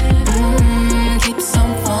 Keeps on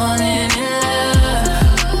falling in love.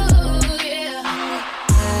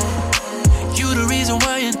 You the reason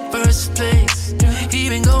why in the first place.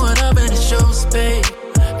 Even going up in the show space.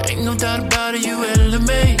 Ain't no doubt about it, you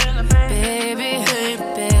elevate. Baby, baby.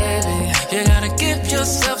 You gotta give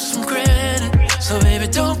yourself some credit. So baby,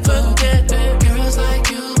 don't forget. Girls like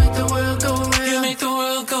you make the world go round. You make the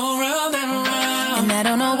world go round and round. And I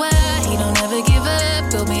don't know why he don't ever give up,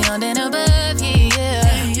 go beyond and above,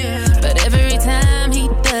 yeah. But every time he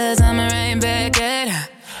does, I'm right back at her.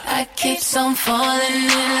 I keep on falling in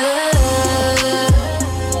love.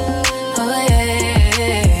 Oh yeah.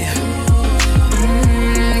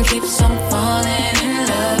 Keeps on falling in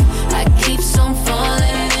love. I keep on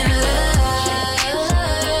falling in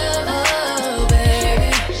love. Oh baby.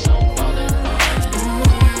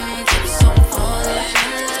 Keeps on falling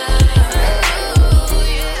in love.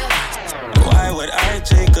 Why would I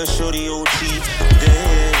take a shorty OT?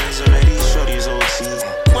 There's already shorty's OT.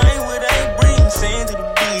 Why would I bring sand to the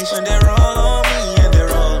beach when they're all on me and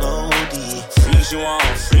they're all OD? Free she want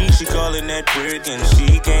free, she calling that work and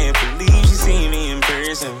she can't believe she seen me in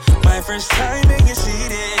person. My first time in your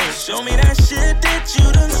city, show me that shit that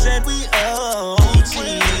you done said we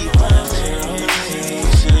OT. You probably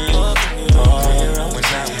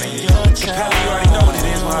already know what it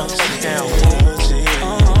is when I sit down.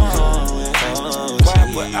 Why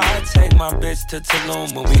would I take my bitch to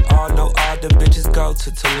Tulum when we all know all the bitches go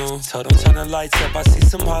to Tulum? Told them turn the lights up, I see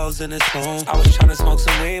some hoes in this room. I was tryna smoke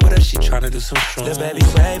some weed with her, she tryna do some shrooms. The baby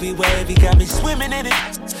wavy, wavy, got me swimming in it.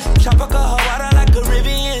 Chop a her water like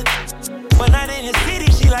Caribbean. One night in the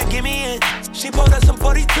city, she like, give me in. She pulled up some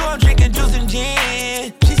 42, I'm drinking juice and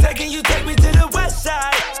gin. She said, can you take me to the west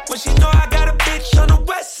side? Well, she know I got a bitch on the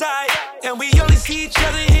west side. And we only see each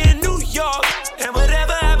other here in New York. And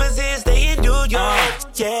whatever happens here, stay in New York,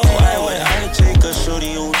 yeah. Why would I take a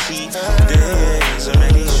shorty OT? There's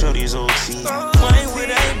already shorty's OT. Why would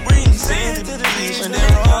I bring sand to the beach when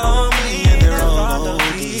they're all on me and they're all OD?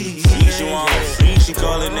 Free she want free, she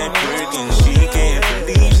calling that work and she can't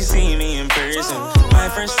believe she seen me in person. My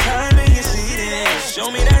first time in your city, show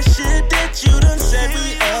me that shit that you done said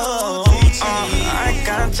we OT. Eye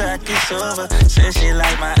contact is over. Said she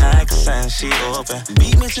like my accent, she open.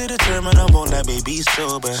 Beat me to the terminal, won't that baby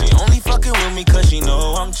sober. She only fucking with me cause she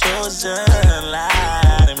know I'm chosen.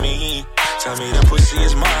 Lie to me, tell me the pussy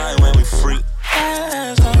is mine when we freak.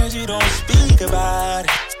 As long as you don't speak about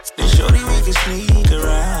it, then shorty we can sneak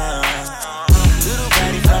around. Little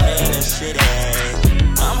baddie from the inner city,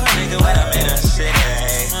 I'm her nigga when I'm in a city.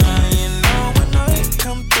 You know when I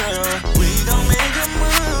come through, we gon' make a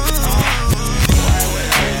move. Why would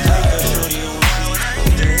I take a shorty OT?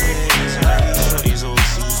 There's already shorty's OT.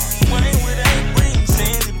 Why would I bring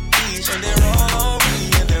sand to the beach and they're all on me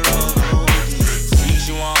and they're all OD? Free she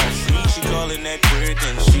want free, she calling that work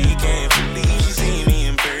and she can't believe she seen me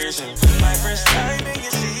in person. My first time in your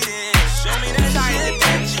city, show me that shit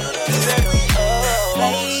that you done said we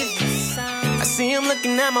OT. I see him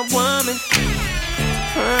looking at my woman.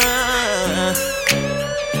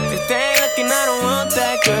 If they ain't looking, I don't want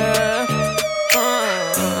that girl.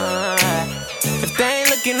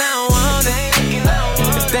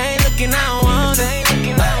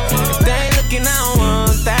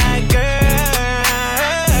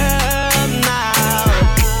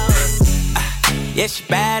 Yeah, she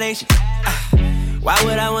bad, ain't she? Why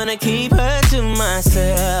would I wanna keep her to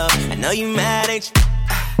myself? I know you mad, ain't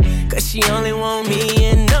you? Cause she only want me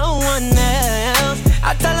and no one else.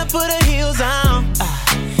 I tell her put her heels on,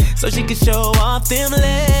 so she can show off them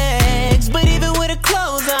legs. But even with her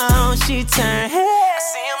clothes on, she turn head. I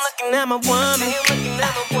see him looking at my woman.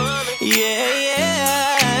 Yeah,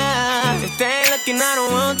 yeah. If they ain't looking, I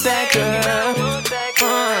don't want that girl.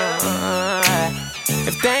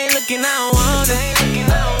 If they ain't looking, I don't want it.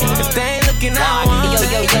 If they ain't looking, I don't want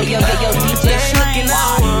it. Yo, DJ Shrine,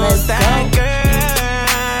 let's go.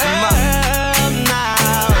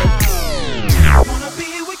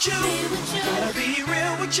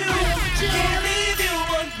 Can't leave you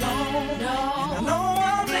alone. And I know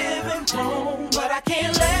I'm living wrong, but I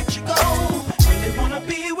can't let you go. Really wanna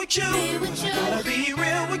be with you. Gotta be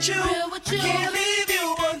real with you. Can't leave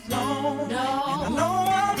you alone. And I know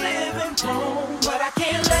I'm living wrong, but I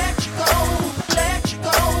can't let you go. Let you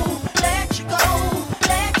go. Let you go.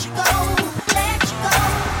 Let you go. Let you go.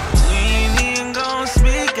 We ain't even gon'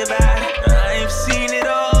 speak about it. I've seen it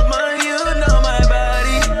all, man. You know my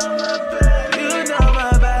body. You know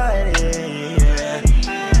my body.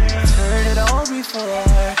 Heard it all before.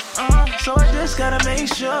 So I just gotta make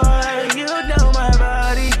sure you know my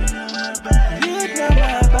body. You know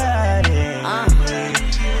my body.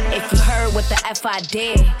 If you heard what the F I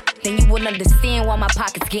did, then you would understand why my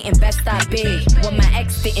pockets getting best I big. What my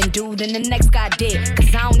ex didn't do, then the next guy did.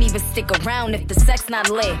 Cause I don't even stick around if the sex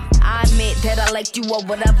not lit. I admit that I liked you or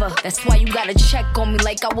whatever. That's why you gotta check on me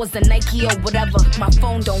like I was a Nike or whatever. My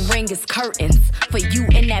phone don't ring, it's curtains for you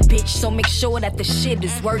and that bitch, so make sure that the shit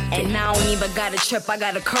is worth it. And I don't even gotta trip, I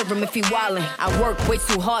gotta curve him if he wildin'. I work way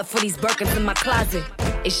too hard for these Birkins in my closet.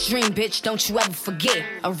 It's dream, bitch, don't you ever forget.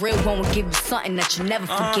 A real one will give you something that you never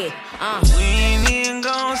forget. We ain't even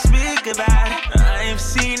gon' speak about it. I've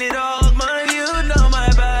seen it all, man. You know my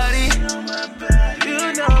body.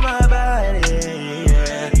 You know my body.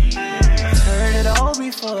 Yeah. Heard it all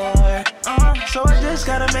before. So I just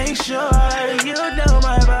gotta make sure you know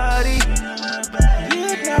my body.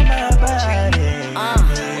 You know my body.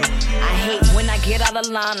 I hate when I get out of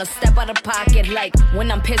line or step out of pocket. Like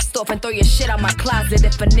when I'm pissed off and throw your shit out my closet.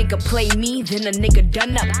 If a nigga play me, then a nigga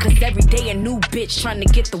done up. Cause every day a new bitch trying to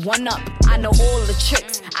get the one up. I know all the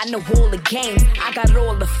tricks, I know all the games. I got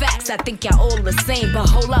all the facts, I think y'all all the same. But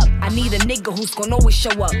hold up, I need a nigga who's gonna always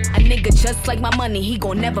show up. A nigga just like my money, he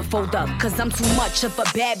gon' never fold up. Cause I'm too much of a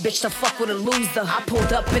bad bitch to fuck with a loser. I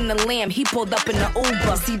pulled up in the Lamb, he pulled up in the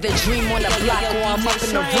Uber. See the dream on the block or I'm up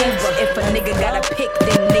in the Roomba. If a nigga got a pick,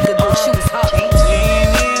 then nigga go choose her. We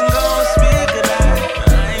ain't even gon' speak about it.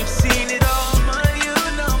 I've seen it all, man. You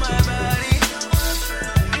know my body.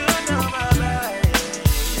 You know my body.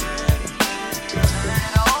 Heard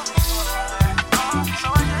it all before. So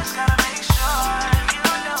I just gotta make sure you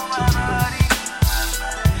know my body. You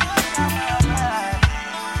know my body.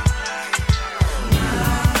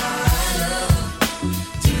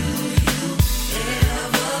 Do you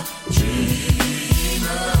ever dream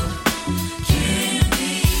of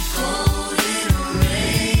candy coated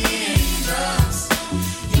raindrops?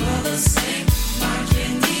 You're the same, my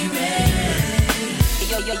candy rain.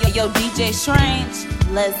 Yo, DJ Strange,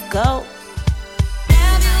 let's go.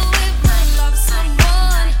 Candy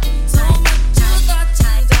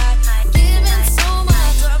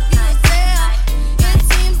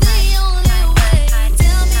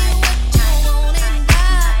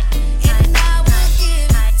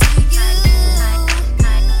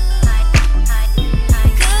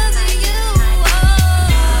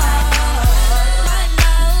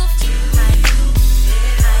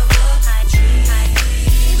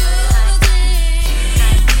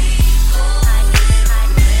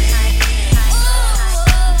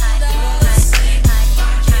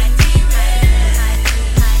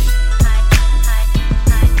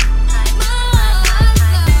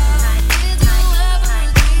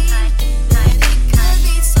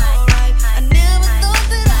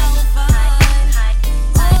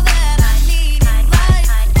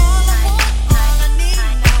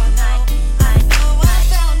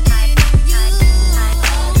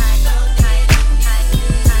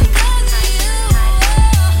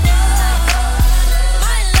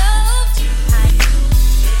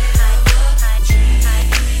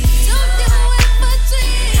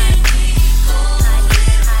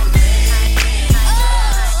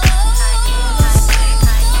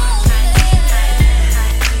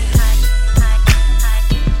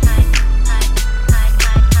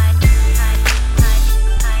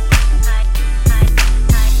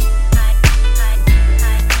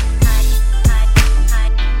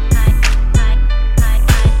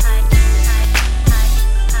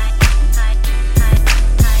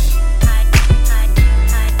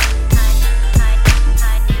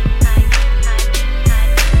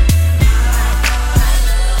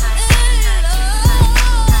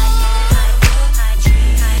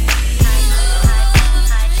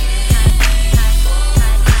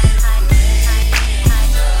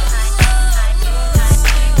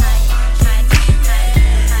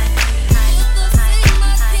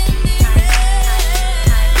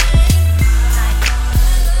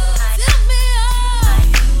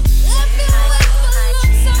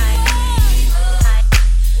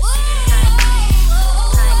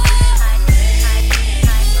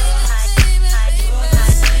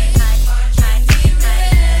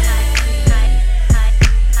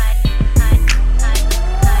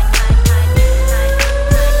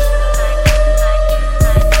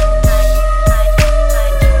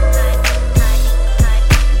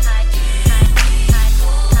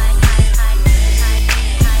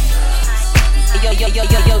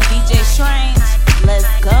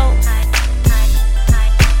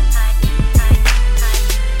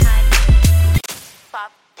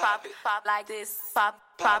this, pop,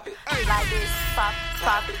 pop, like this, pop,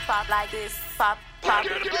 pop, pop, like this, pop, pop,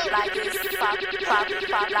 like this, pop, pop,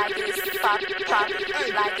 pop, like this, pop, pop,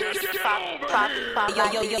 like this, pop, pop, pop,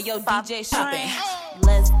 like this, yo, DJ Strain.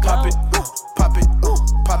 Let's go. Pop it, pop it,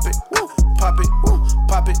 pop it, pop it,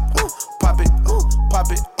 pop it, pop it, pop it,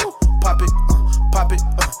 pop it, pop it, pop it,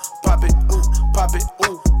 pop it, pop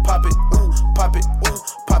it, pop it,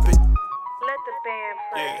 pop it.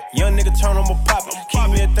 Young nigga turn on my poppin'.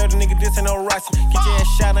 Keep me at 30, nigga, this ain't no rockin'. Get your ass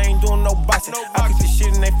shot, I ain't doing no boxing. I kick this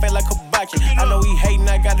shit in they face like a boxing. I know he hatin',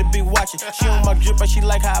 I gotta be watching. She on my drip, but she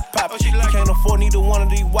like how I pop it. He can't afford neither one of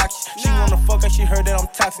these watches. She wanna fuck her, she heard that I'm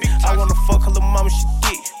toxic. I wanna fuck her little mama, she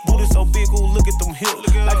thick. Booty so big, ooh, look at them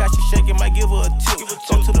hips. Like how she shaking, might give her a tip.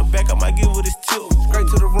 Go to the back, I might give her this tip. Straight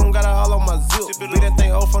to the room, got her all on my zip. Beat that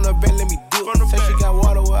thing off from the bed, let me dip. Say she got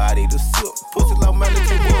water, well, I need a sip. Pussy like my little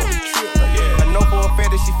take on the trip. I know for a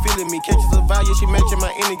fact that she feeling me. Catches a vibe, yeah, she matching my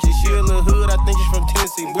energy. She a little hood, I think she's from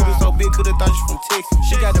Tennessee. Booty so big, could've thought she's from Texas.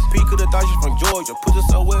 She got a P, could've thought she's from Georgia. Pussy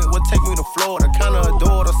so wet, would take me to Florida. Kinda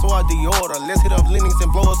adore her, so I de-order. Let's hit up Lennox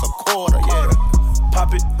and blow us a quarter, yeah.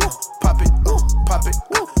 Pop it, pop it, pop it,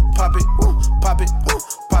 pop it, pop it, pop it,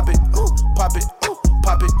 pop it, pop it, pop it,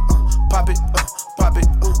 pop it, pop it,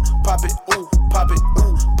 pop it,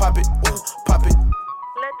 pop it, pop it.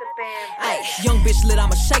 Ay, young bitch lit,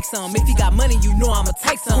 I'ma shake some. If you got money, you know I'ma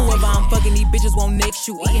take some. Whoever I'm fucking, these bitches won't next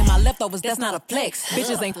you. Eating my leftovers, that's not a flex.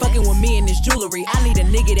 Bitches ain't fucking with me and this jewelry. I need a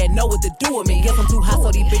nigga that know what to do with me. Guess I'm too hot,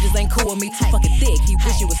 so these bitches ain't cool with me. Too fucking thick, he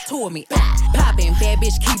wish he was two of me. Poppin', bad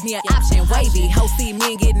bitch, keep me an option. Wavy, ho see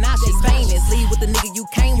me and get nauseous. Famous, leave with the nigga you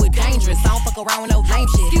came with. Dangerous, I don't fuck around with no lame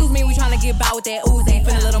shit. Excuse me, we tryna get by with that Uzi.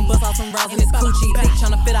 Finna let him bust out some rounds in his coochie. Dick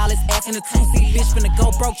tryna fit all his ass in a 2C. Bitch finna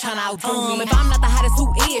go broke, tryna outdo me. If I'm not the hottest,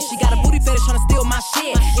 who is? She got a booty fetish tryna steal my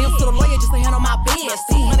shit. M's to the lawyer just to handle my biz.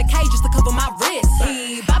 200K just to cover my wrist.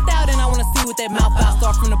 He bopped out and I wanna see what that mouth out.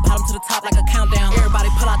 Start from the bottom to the top like a countdown. Everybody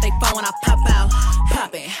pull out their phone when I pop out.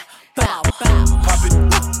 Pop it, bow, bow. Pop it,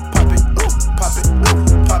 pop it, pop it, pop it,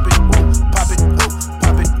 pop it, pop it, pop it,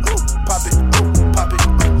 pop it, pop it, pop it,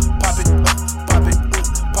 pop it,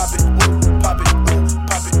 pop it, pop it, pop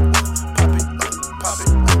it, pop it.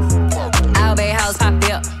 I'll be house pop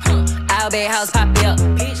up. I'll be house pop up.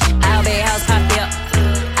 I'll be house pop up.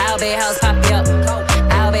 I'll be house pop up.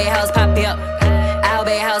 I'll be house pop up. I'll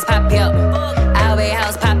be house pop up. I'll be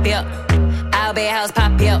house pop up. I'll be house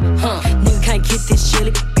pop up. Nigga can't get this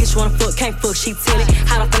chilly. Bitch wanna fuck, can't fuck, she tilly.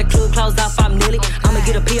 Hot off in the club, closed off, I'm nearly. I'ma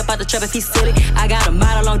get a pee up out the trap if he's silly. I got a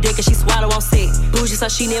model on deck and she swallow on sick. Bougie so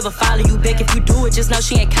she never follow you back. If you do it, just know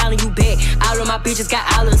she ain't calling you back. All of my bitches got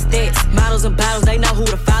all of the stats. Models and bottles, they know who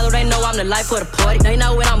to follow. They know I'm the life of the party. They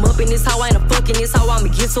know when I'm up in this hoe, I ain't a fucking this hoe. I'ma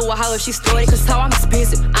get to a hoe if she started. Cause hoe I'm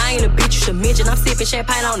expensive. I ain't a bitch you should mention. I'm sipping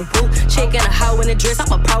champagne on the roof. Checking a hoe in the dress.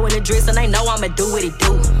 I'm a pro in the dress and they know I'ma do what he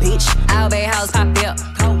do, bitch. I'll be house pop up.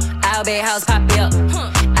 I'll be house pop up.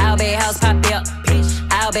 I'll be house pop up.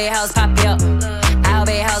 I'll be house pop up. I'll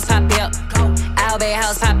be house pop up. I'll be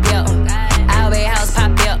house pop up. I'll be house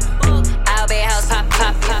pop up. I'll be house pop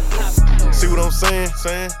pop. See what I'm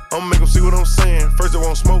saying? I'ma make them see what I'm saying. First they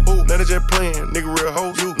won't smoke, now they just playing. Nigga real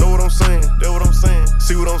hoe, you know what I'm saying? That what I'm saying.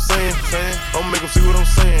 See what I'm saying? I'ma make them see what I'm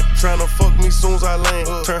saying. Tryna fuck me soon as I land.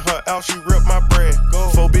 Turn her out, she rep my brand.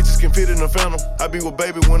 4 bitches can fit in the phantom. I be with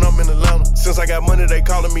baby when I'm in Atlanta. Since I got money, they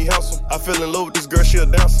calling me handsome. I fell in love with this girl, she a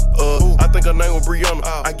dancer. I think her name was Brianna.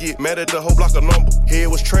 I get mad at the whole block of number. Head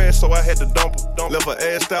was trash, so I had to dump her. Left her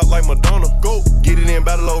ass out like Madonna. Go get it in,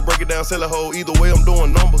 battle low, break it down, sell a hoe. Either way, I'm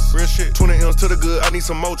doing numbers. Real shit. 20 M's to the good. I need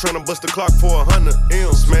some more. Tryna bust the clock for 100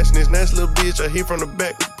 M's. Smashing this nasty little bitch. I hit from the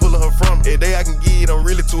back, pulling her from me. Every day I can get it, I'm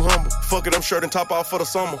really too humble. Fuck it, I'm shirt and top off for the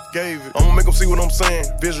summer. Gave it. I'ma make them see what I'm saying.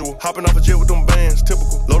 Visual. Hopping off a jet with them bands.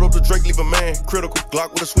 Typical. Load up the Drake, leave a man. Critical.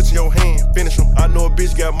 Glock with a switch in your hand. Finish him. I know a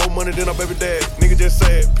bitch got more money than her baby dad. Nigga just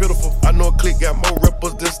sad, pitiful. I know a clique got more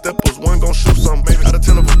rappers than steppers. One gon' shoot something, maybe out of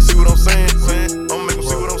 10 of them. See what I'm saying? I'ma make them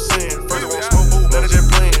see what I'm saying. First they won't smoke, now they just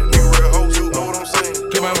playing. Nigga real hoes, you know what I'm saying?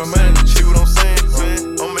 Give out my money. See what I'm saying?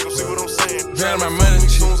 I'ma make them see what I'm saying. Drown my money.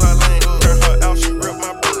 As soon as I land, turn her out, she rep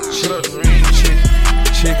my brother. Shut up,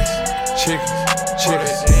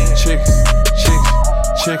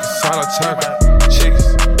 chickens, all I talk about. Chicks,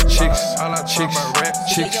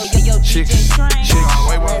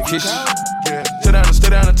 Stay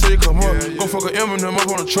down until you come up. Go fuck a Eminem up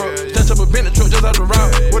on the truck. Snatch up a Bentley truck just out the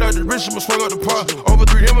route. Without the rich, I'ma swing up the park. Over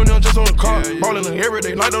 3 Eminem just on the car. Ballin' every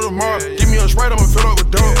day, night on the mark. Give me a Sprite, I'ma fill up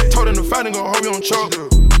with dope. Told in the fight, ain't gon' hold me on chalk.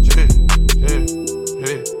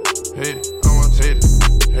 Hey, I want to hate it.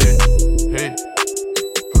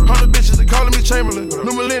 100 bitches, they calling me Chamberlain.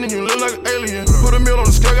 New millennium, you look like an alien. Put a meal on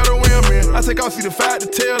the scale, got a wham in. I take take off, see the fire at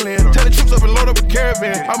the tail end. Tell the troops up and load up a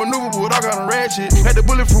caravan. I maneuver with all kind of ratchet. Had the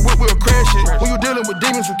bullet for whip, we'll crash it. When you dealing with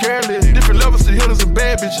demons who careless, different levels to hitters and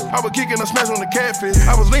bad bitches. I was kicking and smashing on the catfish.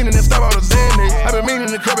 I was leaning and stop out of Xanax. I been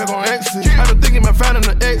meaning to come back on exit. I been thinking about finding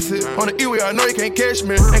an exit. On the E-way, I know you can't catch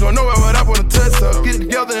me. Ain't gon' know what I wanna touch up. Get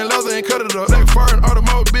it together and leather and cut it up. Black foreign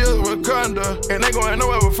automobiles with Wakanda. And they gon'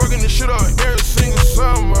 know I was fucking this shit up every single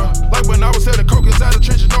summer. Like when I was selling coke inside the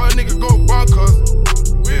trenches, know a nigga go bonkers.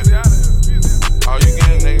 Where's it out of here? All you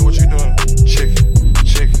getting, nigga, what you doing? Chicken,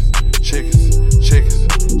 chickens, chickens, chickens,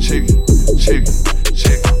 chicken, chicken,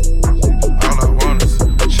 chicken. All I want is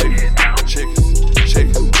chicken, chickens,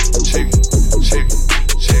 chickens, chicken, chicken,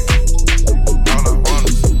 chicken. All I want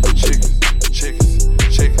is chicken, chickens,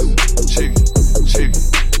 chickens, chicken, chicken,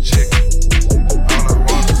 chicken. All I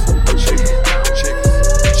want is chicken, chickens,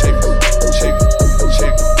 chicken, chicken,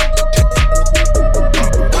 chicken.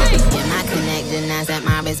 Get my connection, I set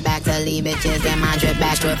my wrist back to leave bitches in my drip back.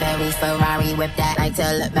 Drip every Ferrari, whip that like to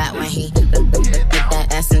look back when he look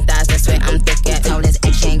that ass and thighs. That's where I'm thick at. Told his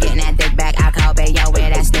ex she ain't getting that dick back. I call Bay, yo, where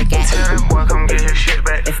that stick at? Tell that boy come get his shit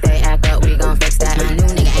back. If they act up, we gon' fix that. My new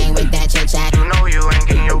nigga ain't with that chit chat. You know you ain't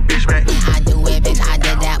getting your bitch back. I do it, bitch, I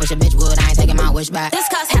did that. Wish a bitch would, I ain't taking my wish back. This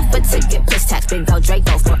cost half a ticket, plus tax. Big go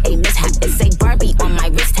Draco for a mishap. It's a Barbie on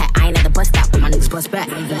my wrist hat. I ain't at the bus stop, but my niggas bust back.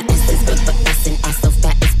 It's this bustin', ass so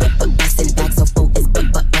fat, it's bustin', back so full, it's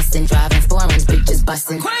bustin', driving foreigns, bitches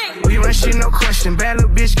bustin'. We run shit, no question. Bad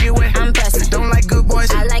little bitch, get wet. I'm bustin'. Don't like good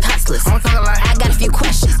boys. I like hustlers. Don't talk a lot. I got a few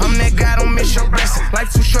questions. I'm that guy, don't miss your blessing.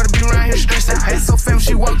 Life too short to be around here stressing. Head so fam,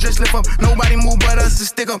 she walk, just lift up. Nobody move but us to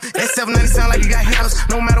stick up. That 790 sound like you got hiccups.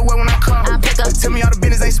 No matter what, when I come, I pick up. Tell me all the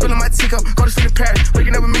business, ain't spilling my teacup. Go to sleep in Paris,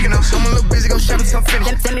 waking up with me enough. I'm a little busy, go shopping till I'm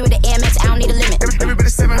finished. Send me with the AMX, I don't need a limit. Every bit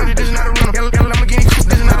of 700, this is not a rental. Yellow Lamborghini coupe,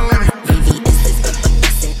 this is not a limit.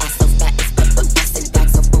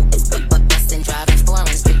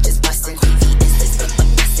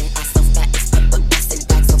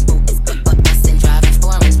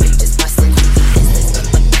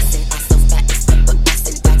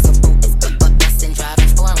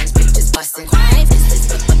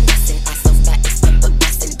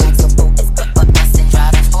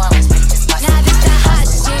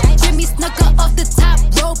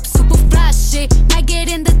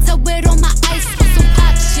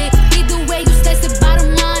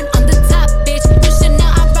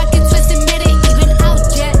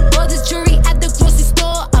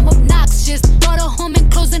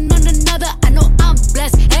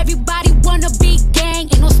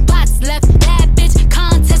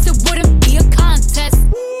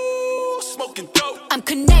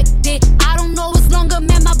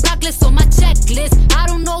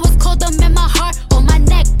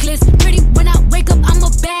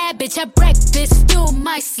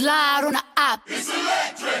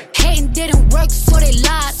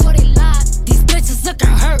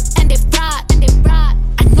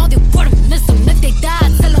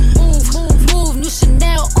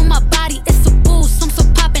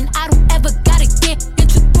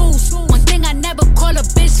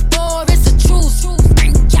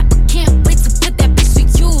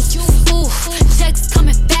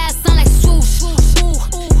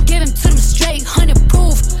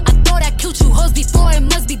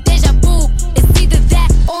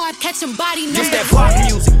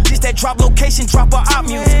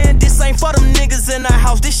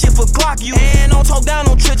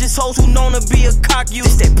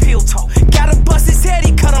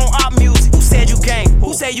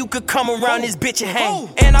 Come around this bitch and hang.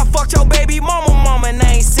 And I fucked your baby mama and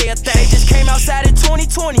I ain't say a thing. They just came outside in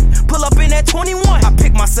 2020, pull up in that 21. I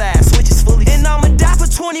pick my side, switches fully, and I'ma die for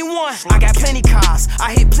 21. I got plenty cars,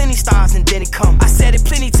 I hit plenty stars and then it come. I said it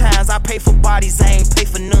plenty times, I pay for bodies, I ain't pay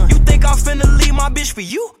for none. You think I'm finna leave my bitch for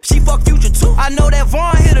you? She fuck Future too. I know that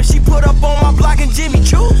Vaughn hit her, she put up on my block and Jimmy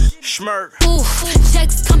Choo. Schmirk. Ooh,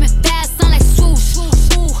 checks coming fast, sound like swoosh.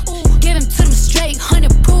 Ooh, give him to them straight,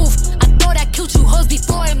 100 proof. I thought I killed you hoes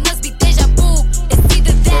before, it must be deja vu. It's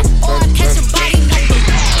either that or I catch a body number.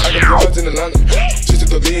 I got broads in Atlanta, just to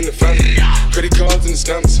throw me in the family. Credit cards in the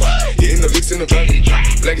scammers, hitting the licks in the van.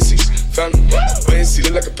 Legacies, family, wait and see,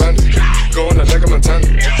 look like a panda. Going out like a Montana,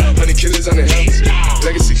 honey killers on their hands.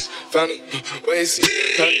 Legacies, family, wait and see,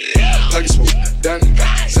 family. Pockets full, Danny,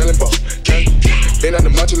 selling ball, candy. Ain't on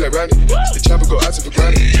the macho like Randy, the chopper go out to for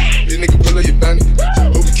granted. This nigga pull up your bandit,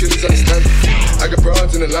 hope you killers understand it. I got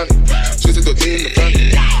broads in Atlanta, just to throw me in the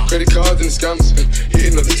family. Credit cards in the scammers,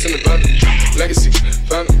 hitting the licks in the van. Legacy,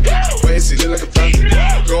 family, wait and see, look like a panda.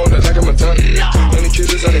 Going out like a Montana, honey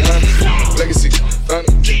killers on their hands. Legacy,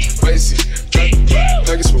 family, wait and see, family.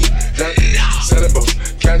 Pockets full, Danny, selling ball,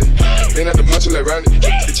 candy. Ain't on the macho like Randy,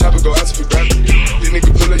 the chopper go out to for granted.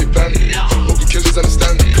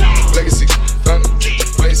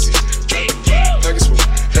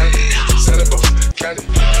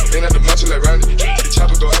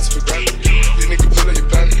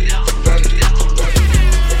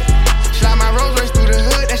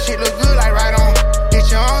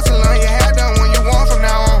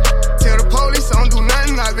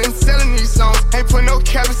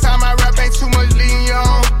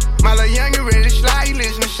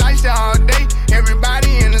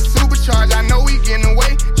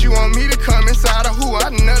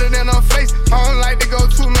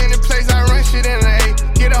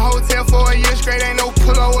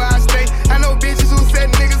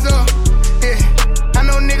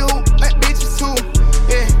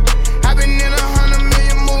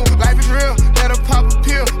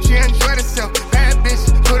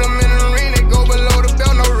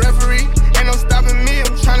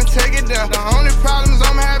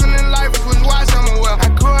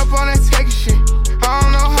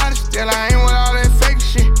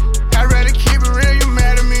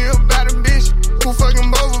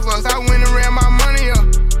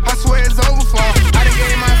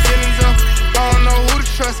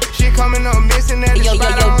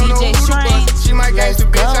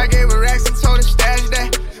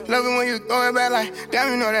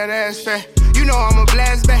 Damn, you know that ass fat. You know I'm a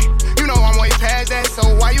blast back. You know I'm way past that.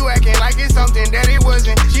 So why you acting like it's something that it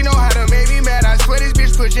wasn't? She know how to make me mad. I swear this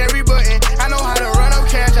bitch push every button. I know how to run up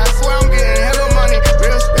cash. I swear I'm getting hella money.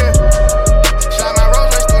 Real spit. Shot my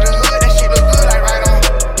Rolls Royce through the hood. That shit look good like right on.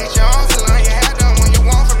 Get your own salon. You had done when you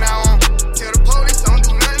want from now on. Tell the police don't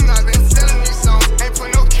do nothing. I've been selling these songs. Ain't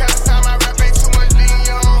put no cap inside my rap. Ain't too much lean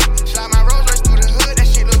you on. Shot my Rolls Royce through the hood. That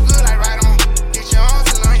shit look good like right on. Get your own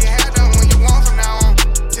salon. You had done when you want from now on.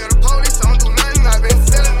 Tell the police don't do nothing. I've been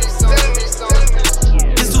selling these songs.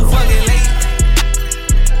 It's too fucking late.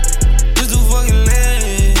 It's too fucking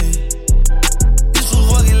late. It's too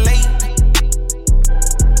fucking late.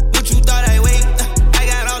 What you thought I wait? I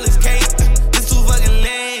got all this cake. It's too fucking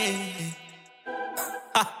late.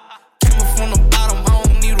 Came up from the bottom, I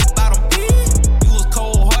don't need a bottom. You was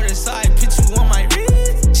cold hearted, so I put you on my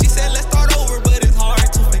wrist. She said let's start over, but it's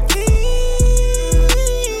hard to forget.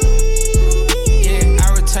 Yeah, I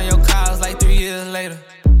return your calls like 3 years later.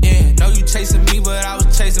 Yeah, know you chasing me, but I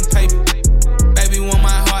was chasing paper. Baby want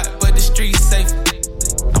my heart, but the streets safe.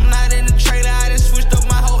 I'm not in the trailer, I just switched up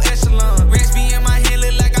my whole echelon. Rats be in my hand,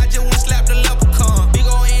 look like I just went slapped a leprechaun. Big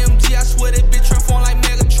ol' AMG, I swear that bitch transform like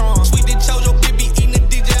Megatron. Sweet the Chojo, baby eating the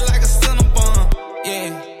DJ like a Cinnabon.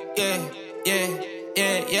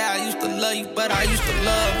 Yeah, I used to love you, but I used to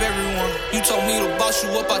love everyone. You told me to boss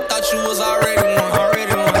you up, I thought you was already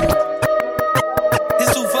one.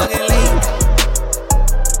 It's too fucking late.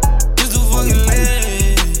 It's too fucking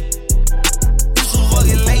late. It's too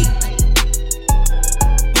fucking late.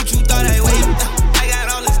 What you thought I wait? I got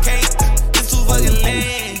all this cake. It's too fucking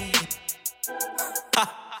late.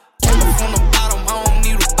 Came up from the bottom, I don't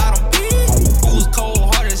need a bottom. You was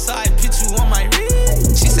cold hearted, so I put you on my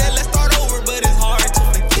wrist. She said let's start over, but it's hard to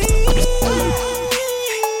forget.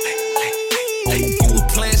 You were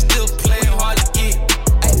playing, still playing hard to get.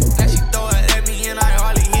 Now she throw it at me and I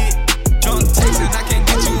hardly hit. Drunk texting, I can't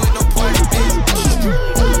get you with no party, bitch.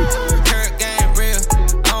 Current game real.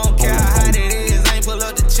 I don't care how hot it is, I ain't pull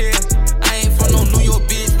up the chair. I ain't from no New York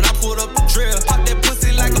bitch, but I pulled up the drill. Pop that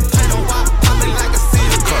pussy like a pint of wop, pop it like a seal.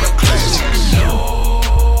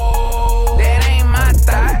 No, that ain't my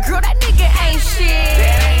thought. Girl, that nigga ain't shit.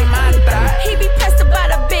 That ain't my thought. He be pressed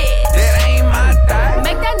about a bitch. That ain't my thought.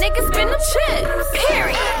 Make that nigga spin the chips.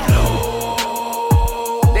 Period.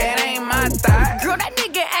 No, that ain't my thought. Girl, that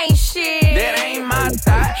nigga ain't shit. That ain't my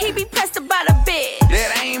thought. He be pressed about a bitch.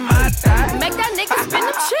 That ain't my thought. Make that nigga spin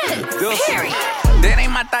the chips. Period. That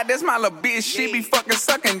ain't my thought, that's my little bitch. She be fucking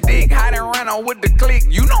sucking dick. Hide and run on with the click.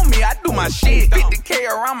 You know me, I do my shit. 50K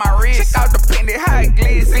around my wrist. Check out the pendant, how it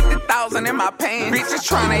glitz. 50,000 in my pants. Bitches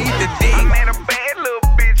tryna eat the dick. I made a bad little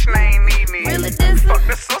bitch named Nene. Really this? Fuck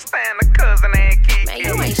the sister and the cousin and Kiki. Man,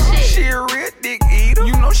 you ain't shit. She a real dick eater.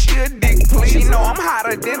 You know she a dick please. She know I'm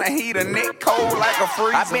hotter than a heater. Neck cold like a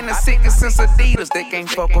freezer. I been the sickest since Adidas. They can't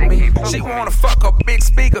fuck with me. She wanna fuck a big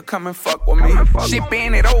speaker. Come and fuck with me. She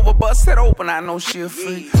bend it over, bust it open. I know she a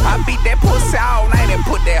freak. I beat that pussy all night and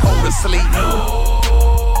put that hoe to sleep.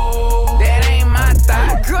 No, that ain't my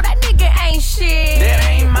thought. Girl, that nigga ain't shit. That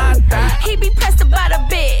ain't my thought. He be pressed about a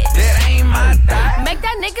bitch. That ain't my thought. Make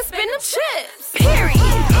that nigga spin them chips. Period.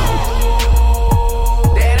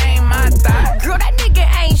 No, that ain't my thought. Girl, that nigga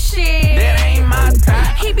ain't shit. That ain't my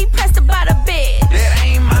thought. He be pressed about a bitch. That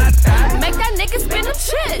ain't my thought. Make that nigga spin them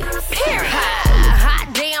chips. Period. Hot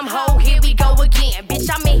damn hoe, here we go again. Bitch,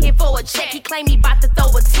 I'm in here for a check. He claim he bout to throw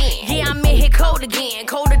a 10. Yeah, I'm in here cold again.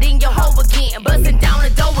 Colder than your hoe again. Bustin' down the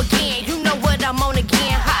door again. You know what I'm on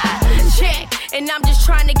again. Hot check. And I'm just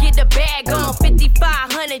trying to get the bag on.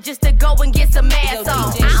 5,500 just to go and get some ass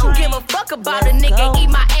on. I don't give a fuck about a nigga eat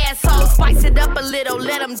my asshole. Spice it up a little,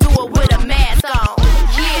 let him do it with a mask on.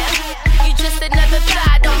 Yeah, you just another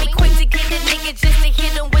thought on me. Quick to get the nigga just to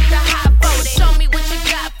hit him with the hot phone. Show me what you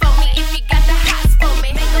got for me if you got the hots for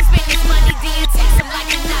me. Make him spend his money, then text him like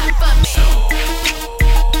it's not for me.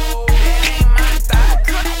 That ain't my thought.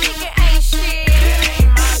 Girl, that nigga ain't shit. That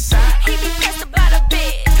ain't my thought. He be pressed about a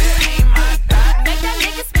bitch. That ain't my thought. Make that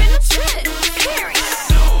nigga spin the chips. Period.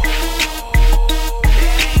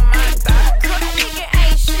 That ain't my thought. Girl, that nigga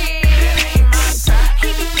ain't shit. That ain't my thought. He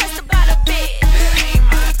be pressed about a bitch. That ain't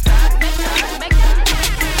my thought.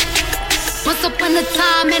 Once upon a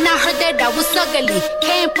time, and I heard that I was ugly.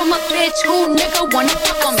 Came from a bitch who nigga wanna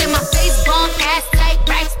fuck on me. My face bomb, ass tight,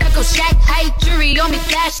 racks, speckle shack, height, jury on me,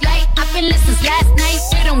 flashlight. I've been listening since last night.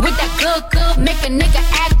 Hit him with that good, make a nigga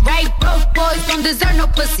act right. Broke boys don't deserve no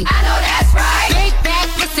pussy. I know that's right. Big bag,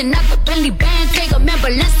 pussy, not the Bentley band. Take a man,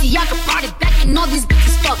 Balenciaga, brought it back, and all these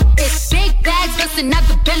bitches fuck. It's big bags, listen, not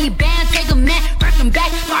the Bentley band. Take a man, working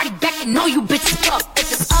back, party back, and all you bitches fuck.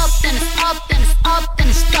 If it's up, then it's up, then it's up, then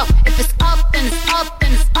it's stuck. If it's up, then it's up.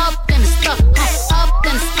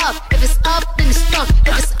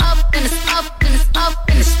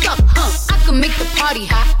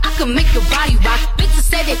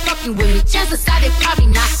 fucking with me. Chances are they probably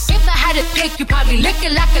not. If I had a cake, you probably lick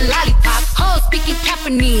it like a lollipop. Hoes speaking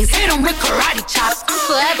Japanese, hit them with karate chops. I'm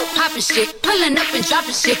forever popping shit, pulling up and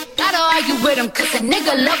dropping shit. Gotta argue with them, cause a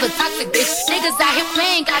nigga love a toxic bitch. Niggas out here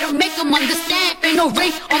playing, gotta make them understand. Ain't no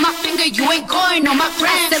ring on my finger, you ain't going on my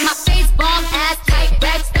gram. Set my face bomb, ass tight,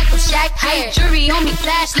 back stack of shack height. Jury on me,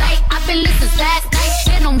 flashlight, I've been listening last night.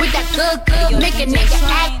 Hit them with that good, make a nigga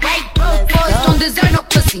act right. Broke boys don't deserve no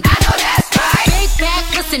pussy, I know that's right. Big bag,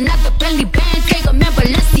 pussy, not the Bentley band. Take a member,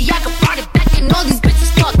 let's see, I can party back and all these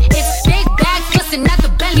bitches fuck. It's big bag, pussy, not the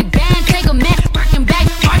Bentley band. Take a man, working back,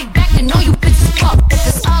 party back and all you bitches fuck. If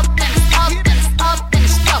it's up, then it's up, then it's up, then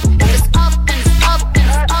it's up. If it's up, then it's up, then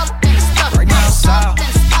it's up, then it's up. Right now it's up, then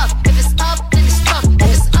it's up. If it's up, then it's up. If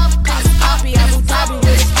it's up, then it's up,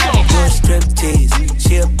 then it's up. Do a strip tease.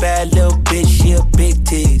 She a bad little bitch, she a big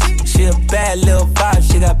tease. She a bad little vibe,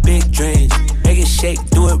 she got big dreams. Make it shake,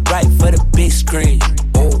 do it right for the big screen.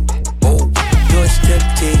 Oh, oh, do a strip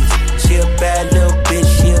tease. She a bad little bitch,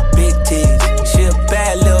 she a big tease. She a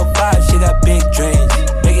bad little vibe, she got big dreams.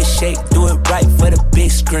 Make it shake, do it right for the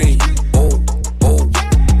big screen. Oh, oh.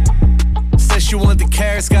 Said she want the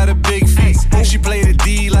carrots, got a big feast. She played a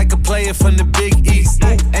D like a player from the Big East.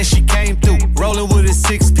 And she came through, rolling with a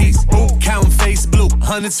 6-piece. Counting face blue,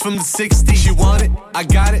 hundreds from the 60s. She want it, I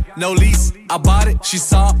got it, no lease. I bought it, she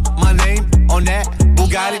saw my name on that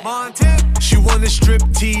Bugatti. She want a strip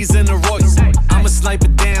tease and a Royce. I'ma snipe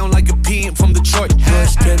it down like a PM from Detroit. Do a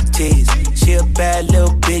strip tease. She a bad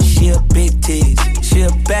little bitch, she a big tease. She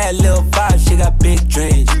a bad little vibe, she got big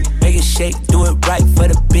dreams. Make it shake, do it right for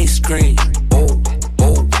the big screen. Oh,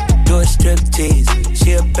 oh. Do a strip tease.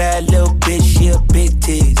 She a bad little bitch, she a big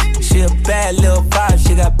tease. She a bad little vibe,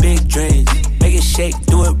 she got big dreams. Make it shake,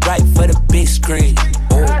 do it right for the big screen.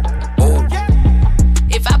 Oh, oh.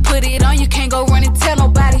 If I put it on, you can't go run and tell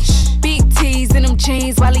nobody. Big T's in them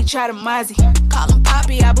jeans while he try to mozzie. Call him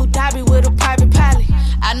Poppy, Abu Dhabi with a private pilot.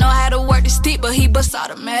 I know how to work the stick, but he bust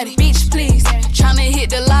automatic. Bitch, please. Tryna hit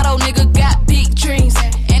the lotto, nigga got big dreams.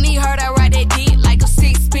 And he heard I ride that D like a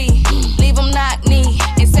 6-speed. Leave him knock knee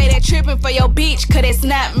and say that trippin' for your bitch, cause it's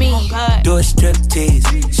not me. Do a strip tease.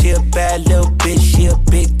 She a bad little bitch, she a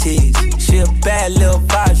big tease. She a bad little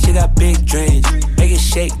vibe, she got big dreams. Make it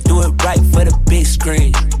shake, do it right for the big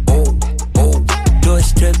screen. Oh, oh. Do a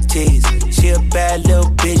strip tease. She a bad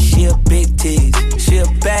little bitch,